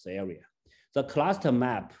Broca's area. The cluster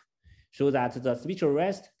map shows that the speech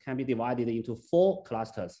arrest can be divided into 4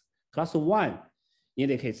 clusters. Cluster 1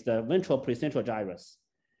 indicates the ventral precentral gyrus,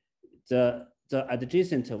 the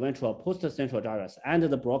adjacent ventral postcentral gyrus, and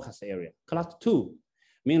the Broca's area. Cluster 2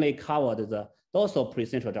 mainly covered the dorsal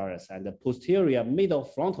precentral gyrus and the posterior middle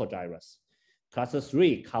frontal gyrus. Cluster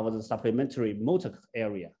 3 covers the supplementary motor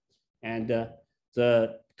area, and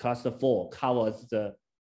the cluster 4 covers the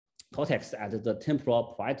cortex at the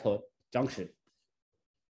temporal parietal junction.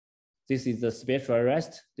 This is the spatial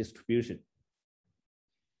arrest distribution.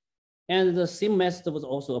 And the same method was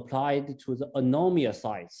also applied to the anomia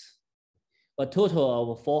sites. A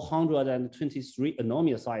total of 423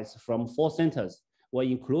 anomia sites from 4 centers were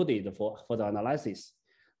included for the analysis.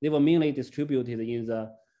 They were mainly distributed in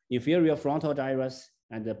the inferior frontal gyrus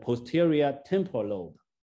and the posterior temporal lobe.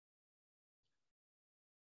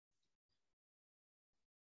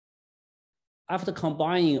 After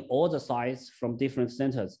combining all the sites from different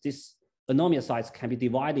centers, these anomia sites can be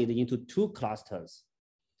divided into 2 clusters.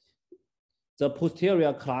 The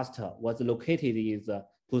posterior cluster was located in the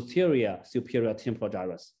posterior superior temporal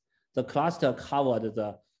gyrus. The cluster covered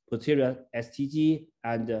the posterior STG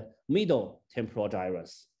and middle temporal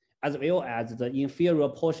gyrus, as well as the inferior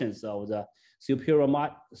portions of the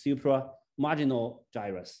supramarginal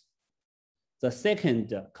gyrus. The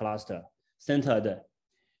second cluster centered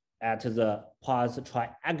at the pars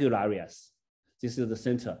triangularis. This is the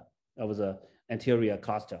center of the anterior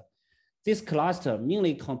cluster. This cluster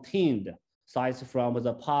mainly contained sites from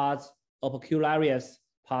the pars orbicularis,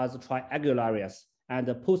 pars triangularis, and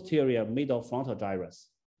the posterior middle frontal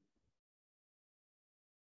gyrus.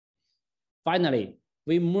 Finally,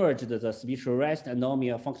 we merged the speech arrest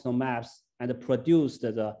anomia functional maps and produced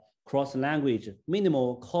the cross-language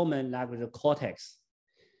minimal common language cortex.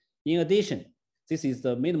 In addition, this is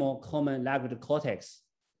the minimal common language cortex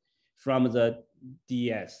from the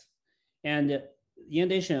DES. And in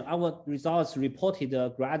addition, our results reported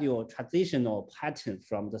a gradual transitional pattern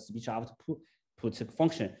from the speech output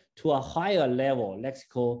function to a higher level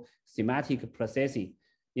lexical semantic processing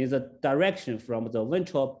in the direction from the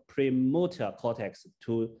ventral premotor cortex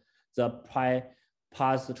to the pars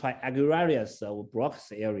triangularis of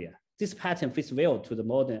Broca's area. This pattern fits well to the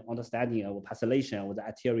modern understanding of passation of the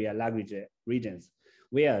anterior language regions,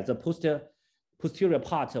 where the posterior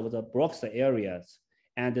part of the Broca's areas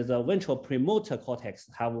and the ventral premotor cortex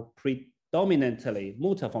have predominantly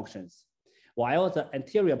motor functions, while the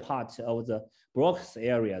anterior part of the Broca's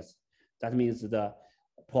areas, that means the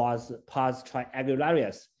pars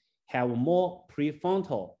triangularis, have more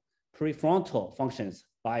prefrontal functions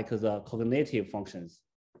like the cognitive functions.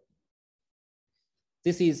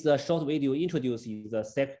 This is the short video introducing the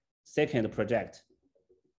second project.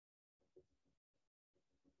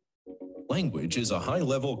 Language is a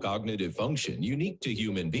high-level cognitive function unique to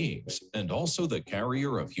human beings and also the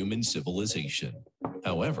carrier of human civilization.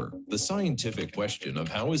 However, the scientific question of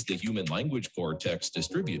how is the human language cortex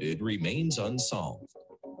distributed remains unsolved.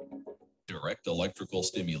 Direct electrical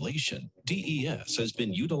stimulation, DES, has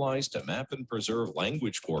been utilized to map and preserve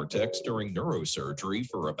language cortex during neurosurgery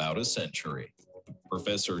for about a century.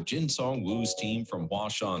 Professor Jinsong Wu's team from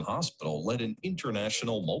Huashan Hospital led an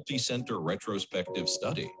international multi-center retrospective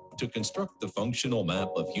study to construct the functional map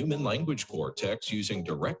of human language cortex using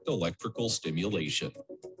direct electrical stimulation.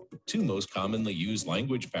 2 most commonly used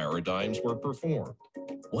language paradigms were performed.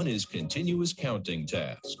 One is continuous counting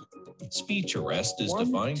task. Speech arrest is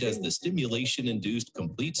defined as the stimulation-induced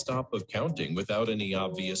complete stop of counting without any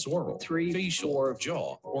obvious oral, facial,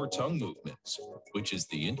 jaw, or tongue movements, which is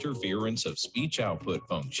the interference of speech output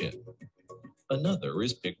function. Another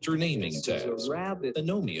is picture naming task.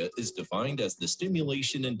 Anomia is defined as the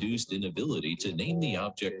stimulation-induced inability to name the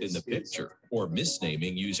object in the picture, or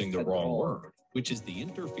misnaming using the wrong word, which is the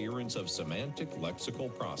interference of semantic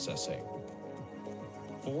lexical processing.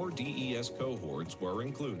 4 DES cohorts were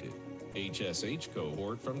included: HSH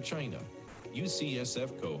cohort from China,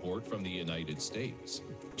 UCSF cohort from the United States,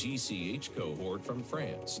 GCH cohort from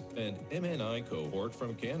France, and MNI cohort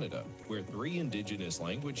from Canada, where 3 indigenous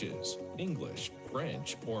languages, English,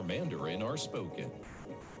 French, or Mandarin, are spoken.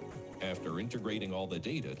 After integrating all the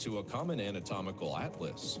data to a common anatomical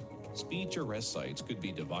atlas, speech arrest sites could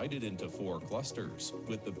be divided into 4 clusters,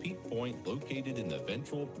 with the peak point located in the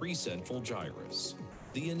ventral precentral gyrus.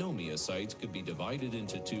 The anomia sites could be divided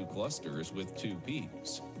into 2 clusters with 2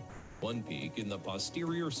 peaks. One peak in the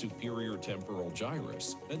posterior superior temporal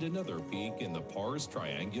gyrus and another peak in the pars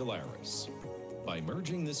triangularis. By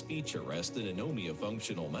merging the speech arrest and anomia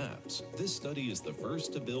functional maps, this study is the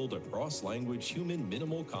first to build a cross-language human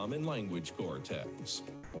minimal common language cortex.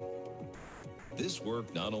 This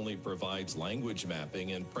work not only provides language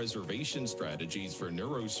mapping and preservation strategies for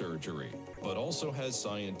neurosurgery, but also has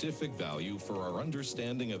scientific value for our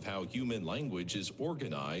understanding of how human language is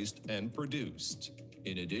organized and produced.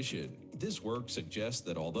 In addition, This work suggests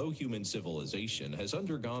that although human civilization has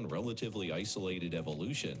undergone relatively isolated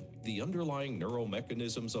evolution, the underlying neural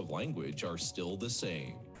mechanisms of language are still the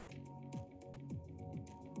same.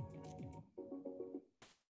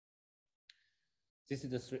 This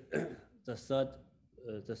is the third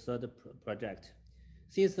project.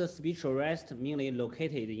 Since the speech arrest mainly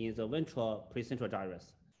located in the ventral precentral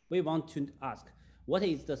gyrus, we want to ask, what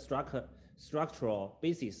is the structural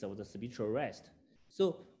basis of the speech arrest?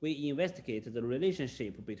 So we investigate the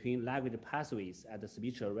relationship between language pathways at the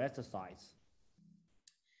speech arrest sites.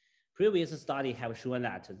 Previous studies have shown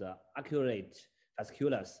that the articulate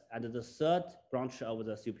fasciculus and the third branch of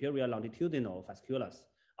the superior longitudinal fasciculus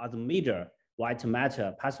are the major white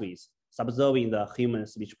matter pathways observing the human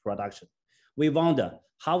speech production. We wonder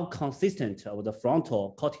how consistent of the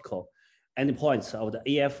frontal cortical endpoints of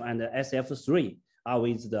the AF and the SF3 are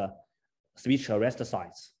with the speech arrest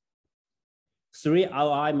sites. 3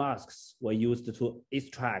 RI masks were used to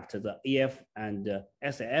extract the AF and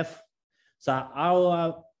SF. So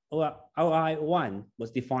RI1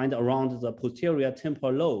 was defined around the posterior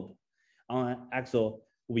temporal lobe on an axial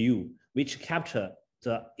view, which captured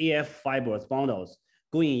the AF fibrous bundles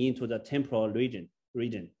going into the temporal region.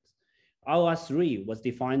 RI3 was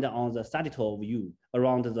defined on the sagittal view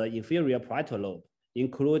around the inferior parietal lobe,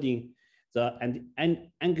 including the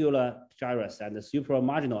angular gyrus and the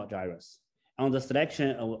supramarginal gyrus. On the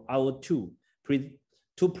selection of RI2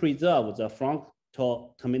 to preserve the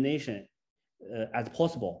frontal termination as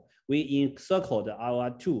possible, we encircled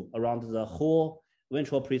RI2 around the whole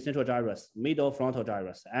ventral precentral gyrus, middle frontal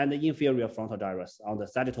gyrus, and the inferior frontal gyrus on the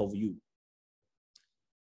sagittal view.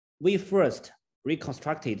 We first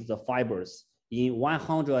reconstructed the fibers in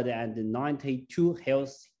 192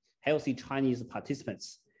 healthy Chinese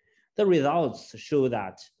participants. The results show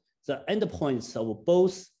that the endpoints of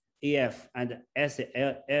both AF and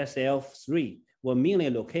SL3 were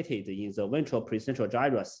mainly located in the ventral precentral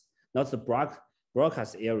gyrus, not the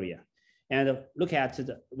broadcast area. And look at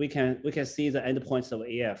we can see the endpoints of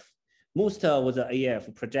AF. Most of the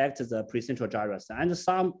AF project the precentral gyrus, and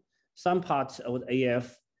some parts of the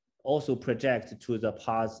AF also project to the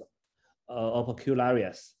pars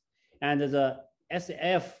opercularis. And the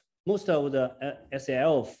SF, most of the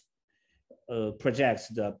SLF projects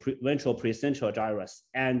the ventral precentral gyrus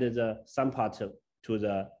and some part to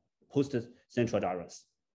the post-central gyrus.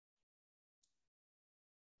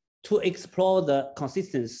 To explore the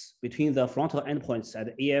consistency between the frontal endpoints at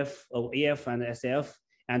AF and SF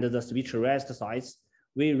and the speech arrest sites,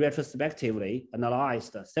 we retrospectively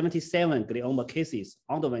analyzed 77 glioma cases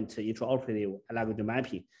underwent intraoperative language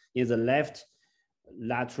mapping in the left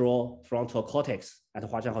lateral frontal cortex at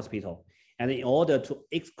Huaqiang Hospital. And in order to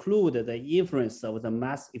exclude the influence of the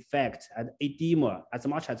mass effect and edema as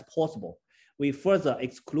much as possible, we further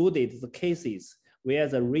excluded the cases where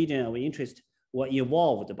the region of interest were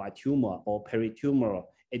involved by tumor or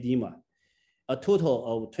peritumoral edema. A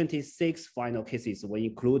total of 26 final cases were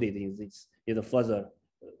included in the further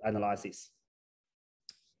analysis.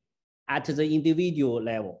 At the individual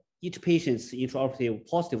level, each patient's intraoperative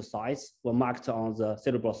positive sites were marked on the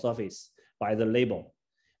cerebral surface by the label,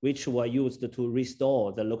 which were used to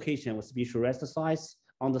restore the location of speech arrest sites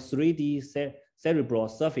on the 3D cerebral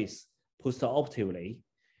surface postoperatively.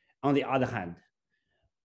 On the other hand,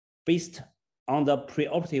 based on the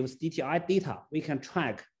preoperative DTI data, we can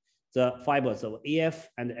track the fibers of AF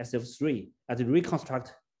and SF3 and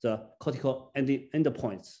reconstruct the cortical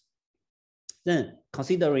endpoints. Then,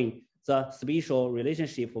 considering the spatial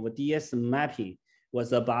relationship of DS mapping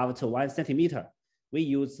was about 1 centimeter, we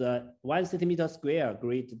use a 1 centimeter square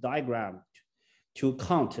grid diagram to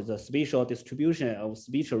count the spatial distribution of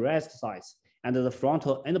speech arrest sites and the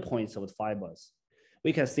frontal endpoints of the fibers.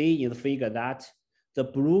 We can see in the figure that the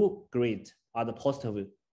blue grid are the positive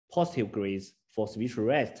grids for speech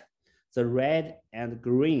arrest. The red and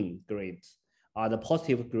green grids are the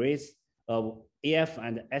positive grids of AF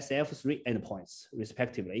and SF3 endpoints,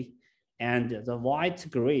 respectively, and the white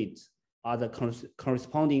grids are the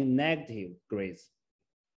corresponding negative grids.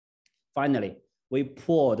 Finally, we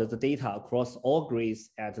poured the data across all grids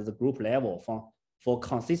at the group level for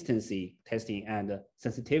consistency testing and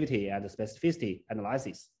sensitivity and specificity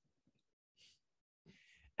analysis.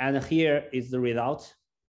 And here is the result.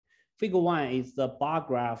 Figure 1 is the bar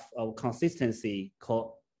graph of consistency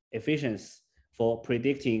coefficients for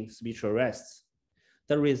predicting speech arrests.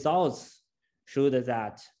 The results showed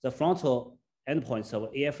that the frontal endpoints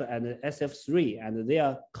of AF and SF3 and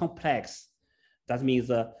their complex, that means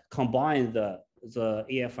combine the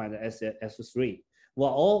AF and SF3, were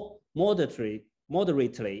all moderately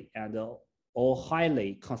and or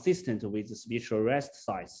highly consistent with the speech arrest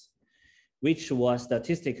sites. which was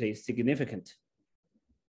statistically significant.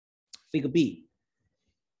 Figure B.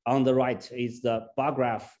 On the right is the bar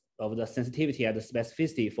graph of the sensitivity and the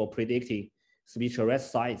specificity for predicting speech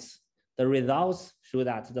arrest sites. The results show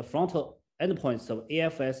that the frontal endpoints of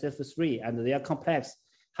AFSF3 and their complex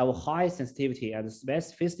have high sensitivity and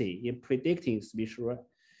specificity in predicting speech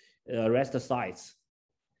arrest sites.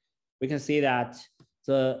 We can see that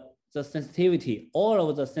the sensitivity, all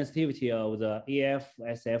of the sensitivity of the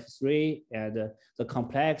AFSF3 and the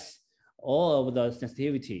complex, all of the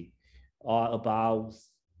sensitivity are about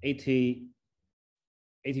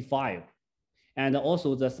 85. And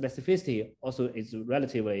also the specificity also is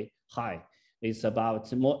relatively high. It's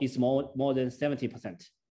about more than 70%.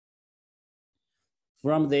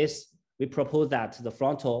 From this, we propose that the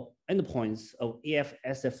frontal endpoints of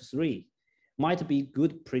AFSF3 might be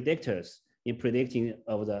good predictors in predicting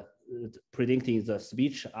the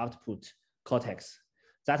speech output cortex.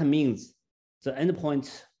 That means the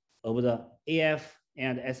endpoint of the AF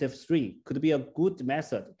and SF3 could be a good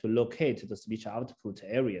method to locate the speech output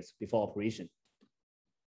areas before operation.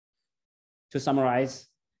 To summarize,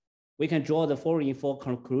 we can draw the following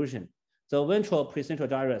conclusion. The ventral precentral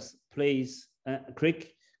gyrus plays a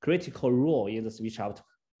critical role in the speech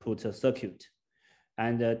output circuit.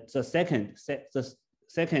 And the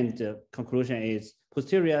second conclusion is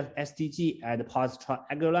posterior STG and pars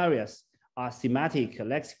triangularis are thematic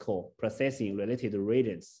lexical processing related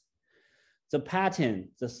regions. The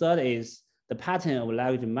third is the pattern of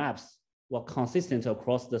language maps were consistent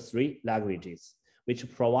across the three languages, which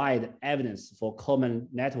provide evidence for common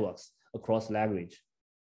networks across language.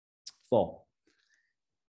 4.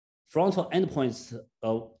 Frontal endpoints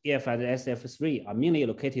of EF and SF3 are mainly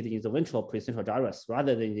located in the ventral precentral gyrus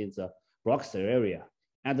rather than in the Broca's area.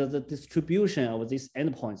 And the distribution of these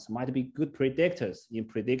endpoints might be good predictors in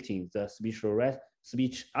predicting the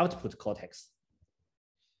speech output cortex.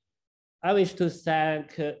 I wish to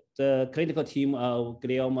thank the clinical team of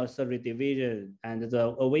Glioma Surgery Division and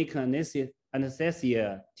the Awake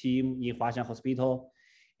Anesthesia team in Huashan Hospital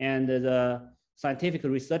and the scientific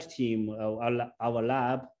research team of our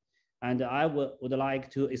lab. And I would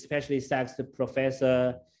like to especially thank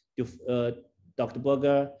Professor Dr.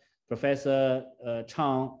 Berger, Professor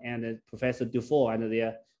Chang, and Professor Dufour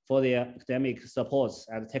and for their academic supports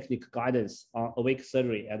and technical guidance on awake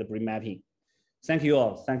surgery and brain mapping. Thank you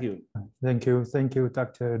all. Thank you. Thank you,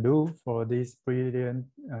 Dr. Liu, for this brilliant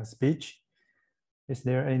speech. Is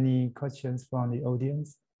there any questions from the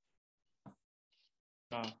audience?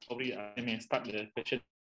 Probably I may start the question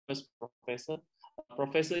first, Professor.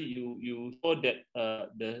 Professor, you thought that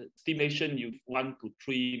the stimulation you 1 to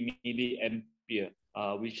 3 milliampere,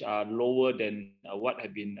 which are lower than what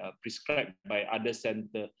have been prescribed by other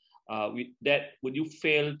centers. With that, would you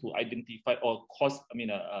fail to identify or cause?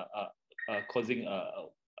 Causing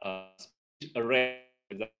speech arrest,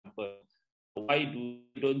 for example? Why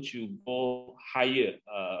don't you go higher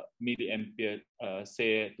milliampere,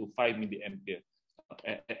 say to 5 milliampere?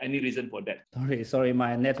 Any reason for that? Sorry,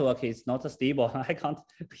 my network is not stable. I can't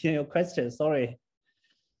hear your question. Sorry.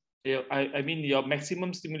 Yeah, I mean your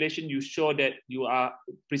maximum stimulation. You show that you are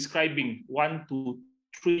prescribing 1 to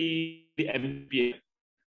 3 milliampere,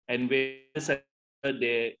 and where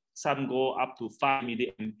some go up to 5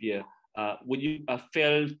 milliampere. Would you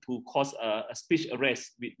fail to cause a speech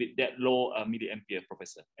arrest with that low milliampere,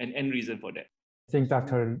 Professor? And any reason for that? I think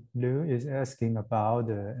Dr. Liu is asking about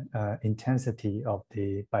the intensity of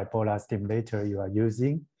the bipolar stimulator you are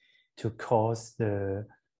using to cause the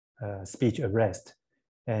speech arrest.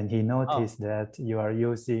 And he noticed that you are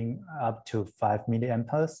using up to 5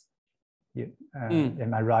 milliamperes.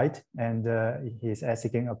 Am I right? And he's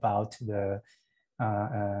asking about the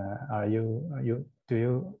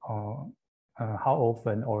how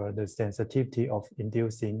often or the sensitivity of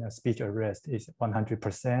inducing a speech arrest is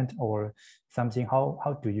 100% or something?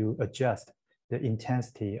 How do you adjust the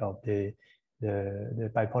intensity of the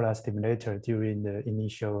bipolar stimulator during the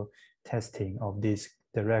initial testing of this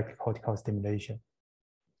direct cortical stimulation?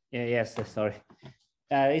 Yes, sorry.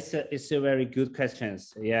 It's a very good question.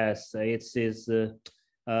 Yes, it is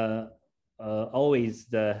always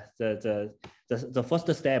the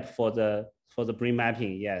first step for the brain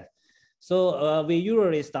mapping. Yes. So we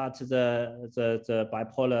usually start the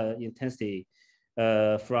bipolar intensity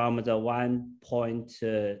from the 1 point.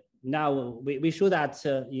 Now we show that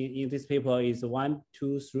in this paper is 1,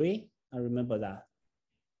 2, 3. I remember that.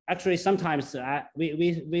 Actually, sometimes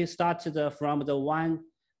we start from the 1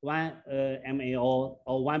 MA or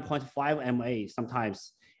 1.5 MA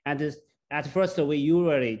sometimes. And at first we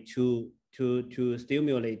usually to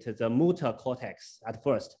stimulate the motor cortex at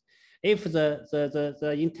first. if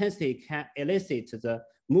the intensity can elicit the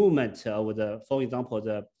movement of the, for example,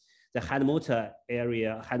 the hand motor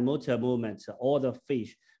area, hand motor movement, or the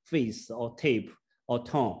face or tape or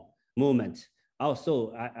tongue movement.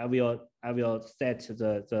 Also, I will set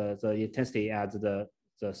the intensity as the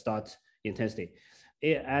start intensity.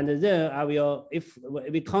 And then I will, if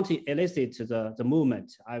we can't elicit the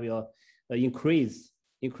movement, I will increase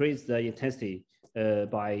the intensity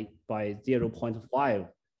by 0.5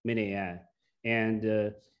 milliamp.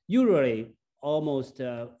 And usually almost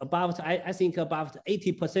about, I think about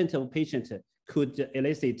 80% of patients could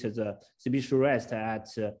elicit the speech rest at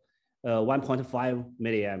 1.5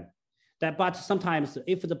 milliamp. But sometimes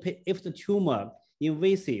if the tumor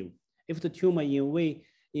invasive, if the tumor invade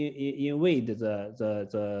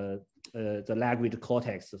the language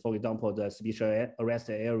cortex, for example, the speech arrest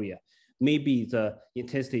area, maybe the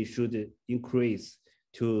intensity should increase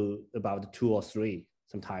to about 2 or 3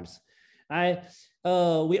 sometimes.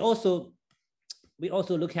 We also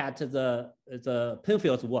look at the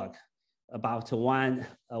Penfield's work about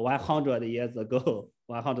 100 years ago.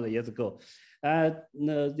 100 years ago,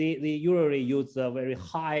 they usually use a very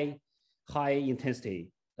high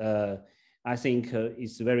intensity. I think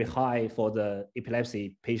it's very high for the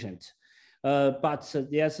epilepsy patient. But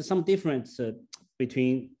there's some difference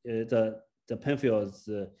between the Penfield's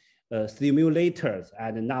stimulators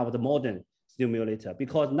and now the modern stimulator,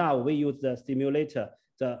 because now we use the stimulator,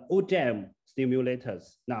 the OGEM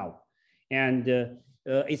stimulators now, and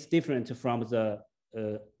it's different from the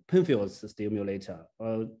Penfield's stimulator.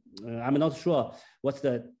 I'm not sure what's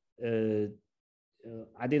the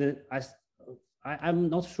I'm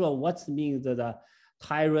not sure what means the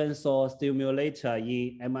tyrannosol stimulator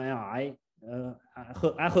in MRI.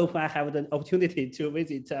 I hope I have the opportunity to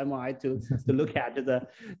visit MRI to look at the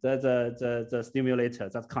stimulator.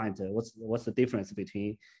 That kind. What's the difference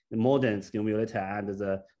between the modern stimulator and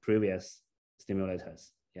the previous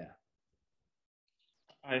stimulators? Yeah.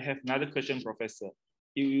 I have another question, Professor.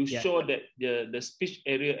 You show that the speech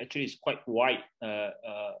area actually is quite wide.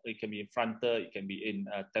 It can be in frontal, it can be in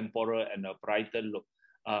temporal and parietal lobe.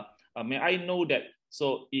 May I know that?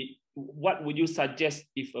 So, what would you suggest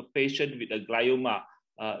if a patient with a glioma,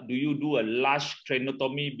 do you do a large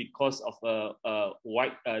craniotomy because of a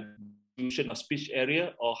wide distribution of speech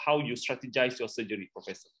area, or how you strategize your surgery,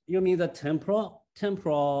 Professor? You mean the temporal?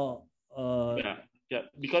 Yeah.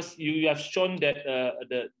 Because you have shown that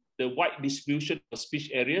the wide distribution of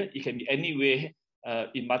speech area, it can be anywhere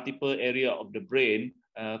in multiple area of the brain.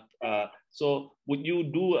 So would you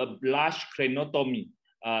do a large craniotomy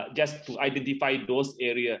just to identify those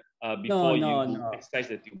areas before you excise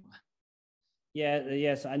the tumor?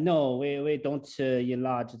 Yes, I know. We don't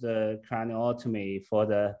enlarge the craniotomy for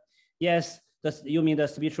the, you mean the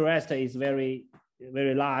speech rest is very,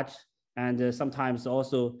 very large, and sometimes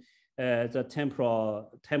also the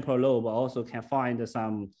temporal lobe also can find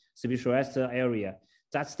some speech rest area.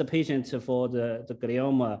 That's the patient for the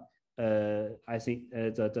glioma. I think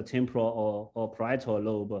the temporal or parietal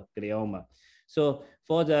lobe glioma. So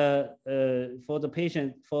for the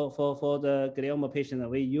patient for the glioma patient,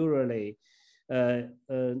 we usually we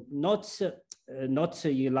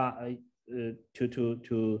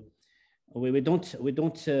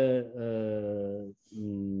don't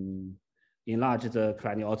enlarge the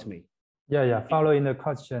craniotomy. Yeah. Following the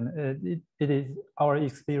question, it is our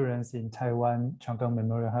experience in Taiwan Changgang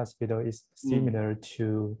Memorial Hospital is similar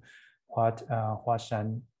to what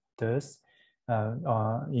Huashan does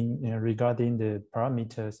regarding the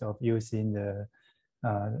parameters of using the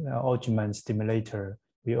Ogerman stimulator.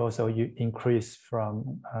 We also increase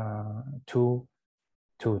from 2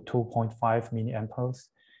 to 2.5 milliamperes.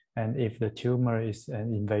 And if the tumor is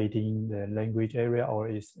invading the language area or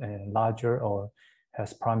is larger or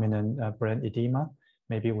has prominent brain edema,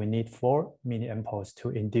 maybe we need 4 milliamperes to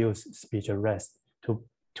induce speech arrest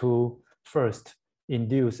to first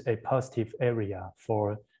induce a positive area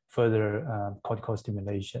for further cortical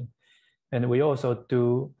stimulation. And we also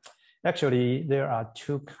do, actually, there are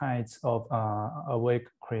 2 kinds of awake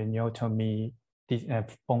craniotomy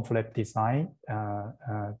bone flap design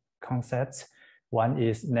concepts. One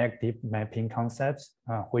is negative mapping concepts,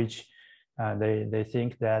 which they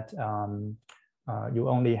think that you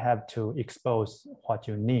only have to expose what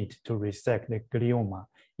you need to resect the glioma,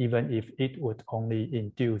 even if it would only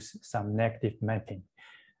induce some negative mapping.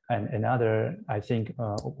 And another, I think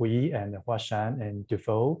we and Huashan and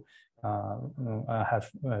Dufault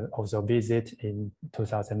have also visited in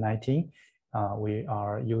 2019. We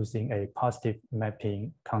are using a positive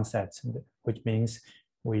mapping concept, which means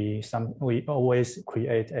we always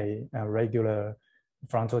create a regular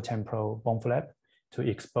frontal temporal bone flap, to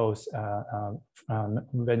expose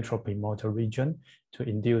ventral premotor region to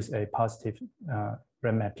induce a positive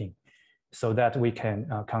REM mapping, so that we can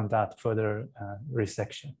conduct further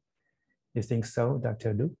resection. You think so,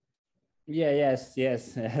 Dr. Lu? Yeah, yes. You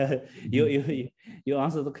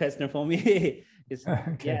answered the question for me. It's,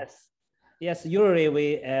 okay. Yes. Usually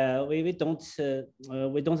we don't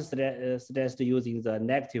suggest using the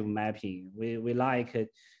negative mapping. We like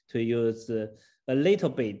to use a little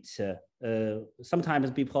bit.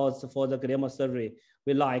 Sometimes because for the glioma surgery,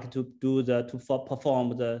 we like to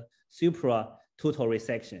perform the supra total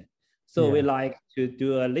resection. So we like to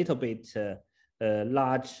do a little bit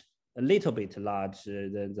large than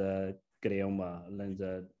the glioma, than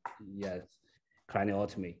the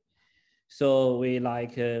craniotomy. So we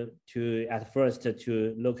like to at first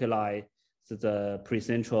to localize the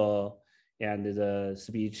precentral and the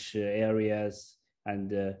speech areas,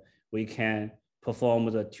 and we can perform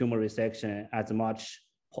the tumor resection as much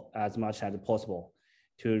as possible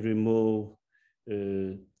to remove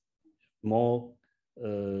more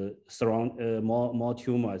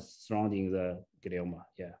tumors surrounding the glioma.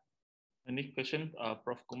 Yeah. Any question,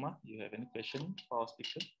 Prof. Kumar? You have any question for our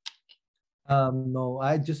speaker? No,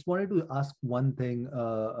 I just wanted to ask one thing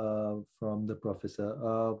from the professor.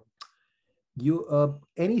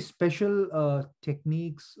 Any special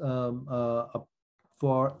techniques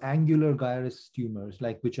for angular gyrus tumors,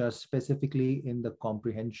 like which are specifically in the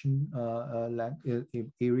comprehension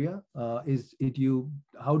area?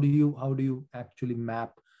 How do you actually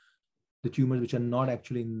map the tumors which are not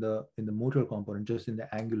actually in the motor component, just in the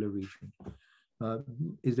angular region?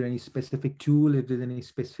 Is there any specific tool? If there's any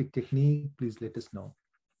specific technique, please let us know.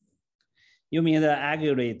 You mean the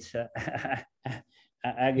aggregate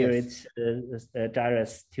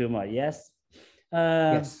gyrus tumor? Yes.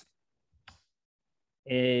 Yes.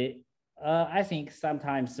 I think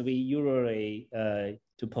sometimes we usually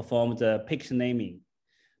to perform the picture naming,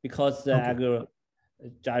 because the aggregate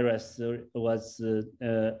gyrus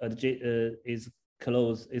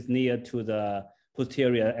is near to the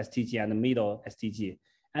posterior STG and the middle STG,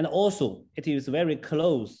 and also it is very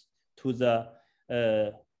close to the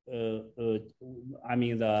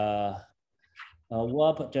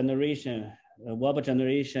warp generation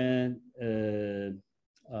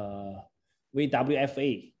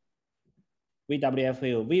VWFA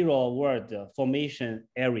viral word formation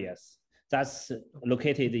areas that's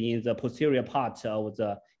located in the posterior part of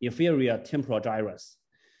the inferior temporal gyrus.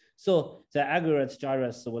 So the aggregate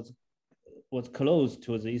gyrus was close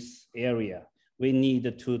to this area. We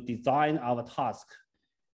need to design our task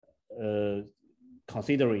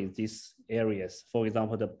considering these areas. For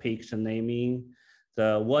example, the picture naming,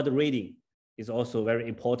 the word reading is also very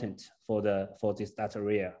important for this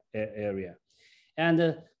data area.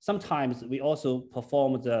 And sometimes we also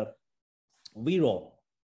perform the viral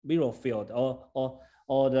field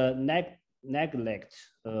or the neglect.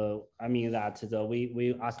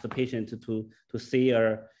 We ask the patient to see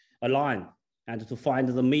a line and to find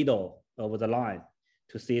the middle of the line,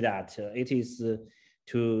 to see that it is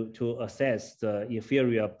to assess the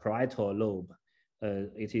inferior parietal lobe.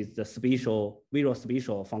 It is the viral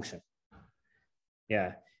spatial function.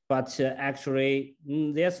 Yeah, but actually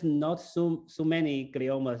there's not so many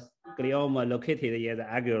glioma located in the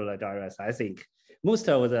angular gyrus. I think most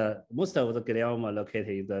of the glioma located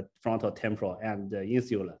in the frontal temporal and the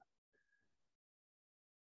insular.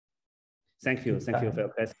 Thank you for your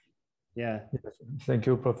question. Yeah. Thank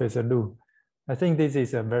you, Professor Lu. I think this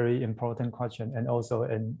is a very important question and also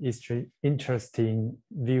an interesting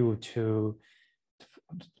view to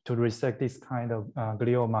resect this kind of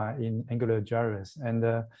glioma in angular gyrus. And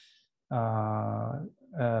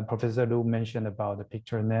Professor Lu mentioned about the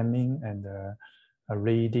picture naming and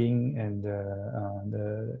reading and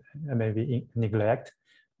maybe neglect.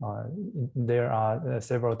 There are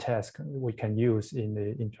several tasks we can use in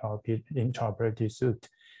the intraoperative suite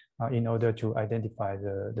in order to identify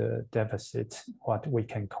the deficits, what we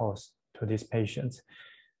can cause to these patients.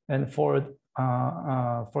 And for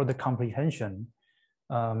the comprehension,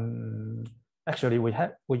 actually we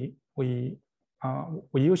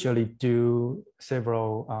usually do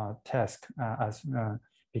several tasks as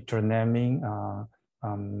picture naming,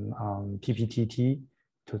 PPTT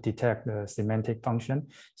to detect the semantic function.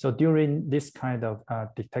 So during this kind of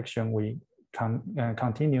detection, we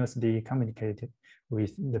continuously communicate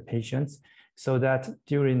with the patients, so that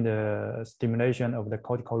during the stimulation of the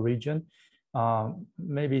cortical region,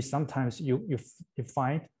 maybe sometimes you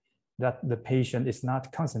find that the patient is not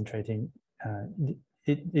concentrating.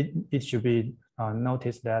 It should be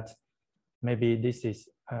noticed that maybe this is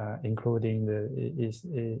involving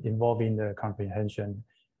the comprehension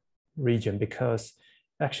region, because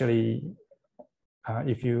actually,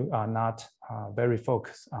 if you are not very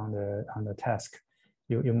focused on the task,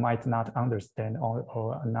 you might not understand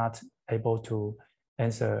or not able to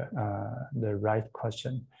answer the right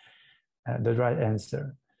question, the right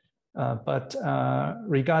answer. But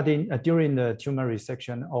regarding during the tumor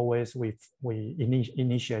resection, always we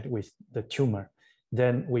initiate with the tumor,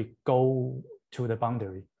 then we go to the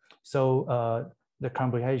boundary. So the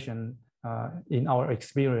comprehension, in our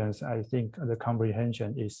experience, I think the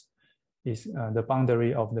comprehension is the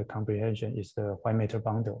boundary of the comprehension is the white matter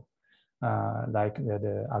bundle, like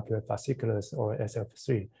the arcuate fasciculus or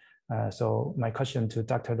SF3. So my question to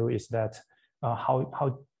Dr. Lu is that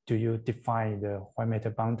how do you define the white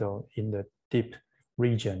matter bundle in the deep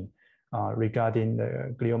region regarding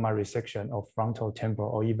the glioma resection of frontal,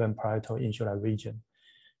 temporal, or even parietal insular region?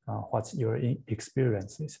 What's your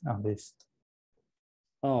experiences on this?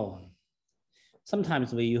 Oh,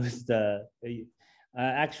 sometimes we use the,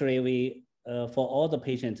 actually we, for all the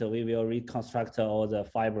patients, we will reconstruct all the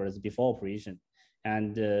fibers before operation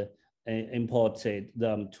and import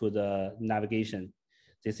them to the navigation.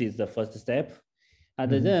 This is the first step.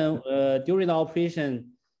 And then during the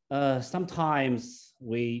operation, sometimes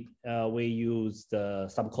we use the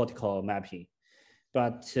subcortical mapping,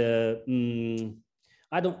 but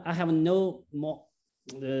I have no more,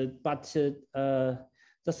 but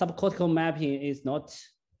the subcortical mapping is not,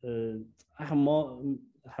 I have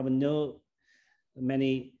not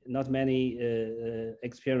many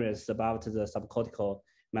experience about the subcortical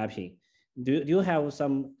mapping. Do you have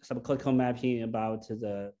some subcortical mapping about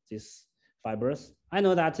these fibers? I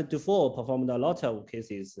know that Dufour performed a lot of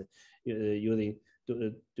cases using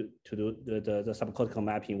to do the subcortical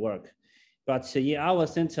mapping work, but in our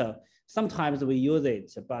center, sometimes we use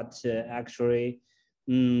it, but actually,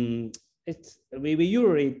 we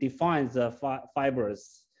usually define the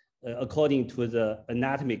fibers according to the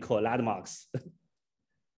anatomical landmarks.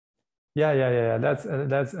 Yeah.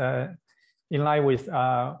 That's in line with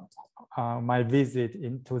my visit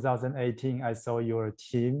in 2018. I saw your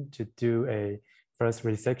team to do a first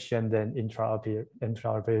resection, then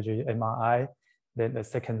intraoperative MRI, then a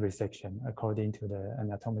second resection according to the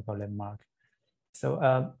anatomical landmark.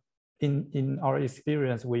 So in our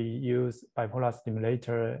experience, we use bipolar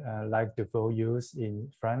stimulator like Dufour used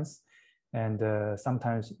in France. And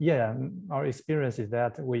sometimes, yeah, our experience is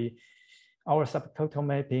that our subcortical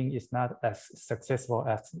mapping is not as successful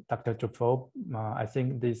as Dr. Dufour. I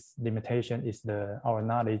think this limitation is our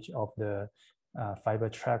knowledge of the fiber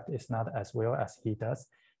tract is not as well as he does.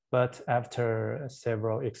 But after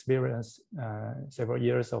several years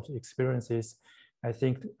of experiences, I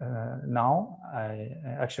think now I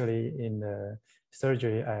actually in the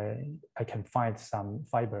surgery, I can find some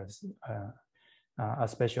fibers,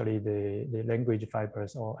 especially the language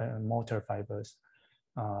fibers or motor fibers,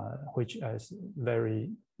 which is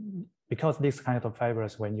because these kind of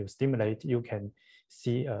fibers, when you stimulate, you can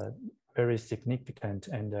see a very significant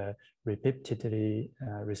and repeatedly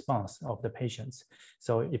response of the patients.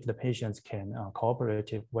 So if the patients can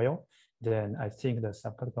cooperate well, then I think the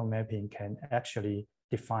subcortical mapping can actually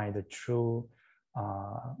define the true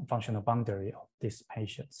functional boundary of these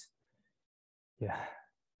patients. Yeah.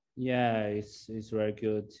 Yeah, it's very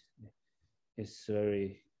good. It's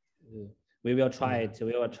very. We will try it.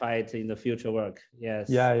 We will try it in the future work. Yes.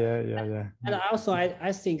 Yeah. And also,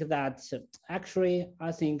 I think that actually,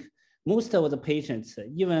 I think most of the patients,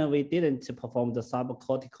 even we didn't perform the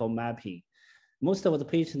subcortical mapping, most of the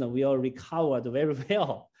patients will recover very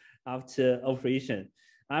well after operation.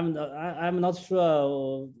 I'm not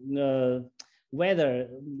sure whether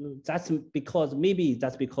that's because, maybe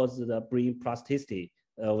that's because of the brain plasticity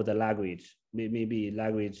of the language. Maybe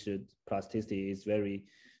language plasticity is very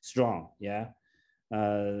strong, yeah,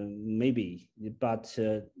 maybe, but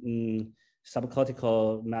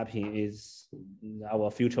subcortical mapping is our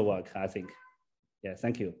future work, I think. Yeah,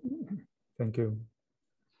 thank you. Thank you.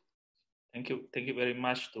 Thank you very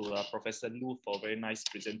much to Professor Lu for a very nice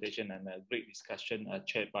presentation and a great discussion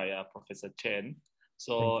chaired by Professor Chen.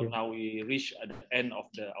 So now we reach at the end of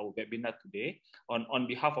our webinar today. On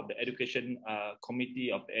behalf of the Education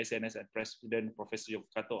Committee of the ACNS and President Professor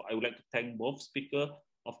Yokokato, I would like to thank both speakers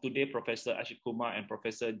of today, Professor Ashikuma and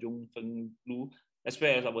Professor Jung Feng Lu, as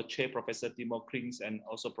well as our chair, Professor Timor Krings, and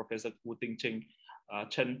also Professor Wu Ting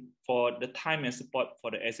Chen for the time and support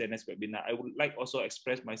for the ACNS webinar. I would like also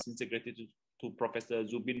express my sincere gratitude to Professor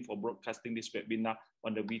Zubin for broadcasting this webinar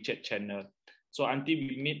on the WeChat channel. So until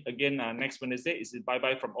we meet again next Wednesday, it's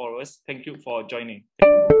bye-bye from all of us. Thank you for joining.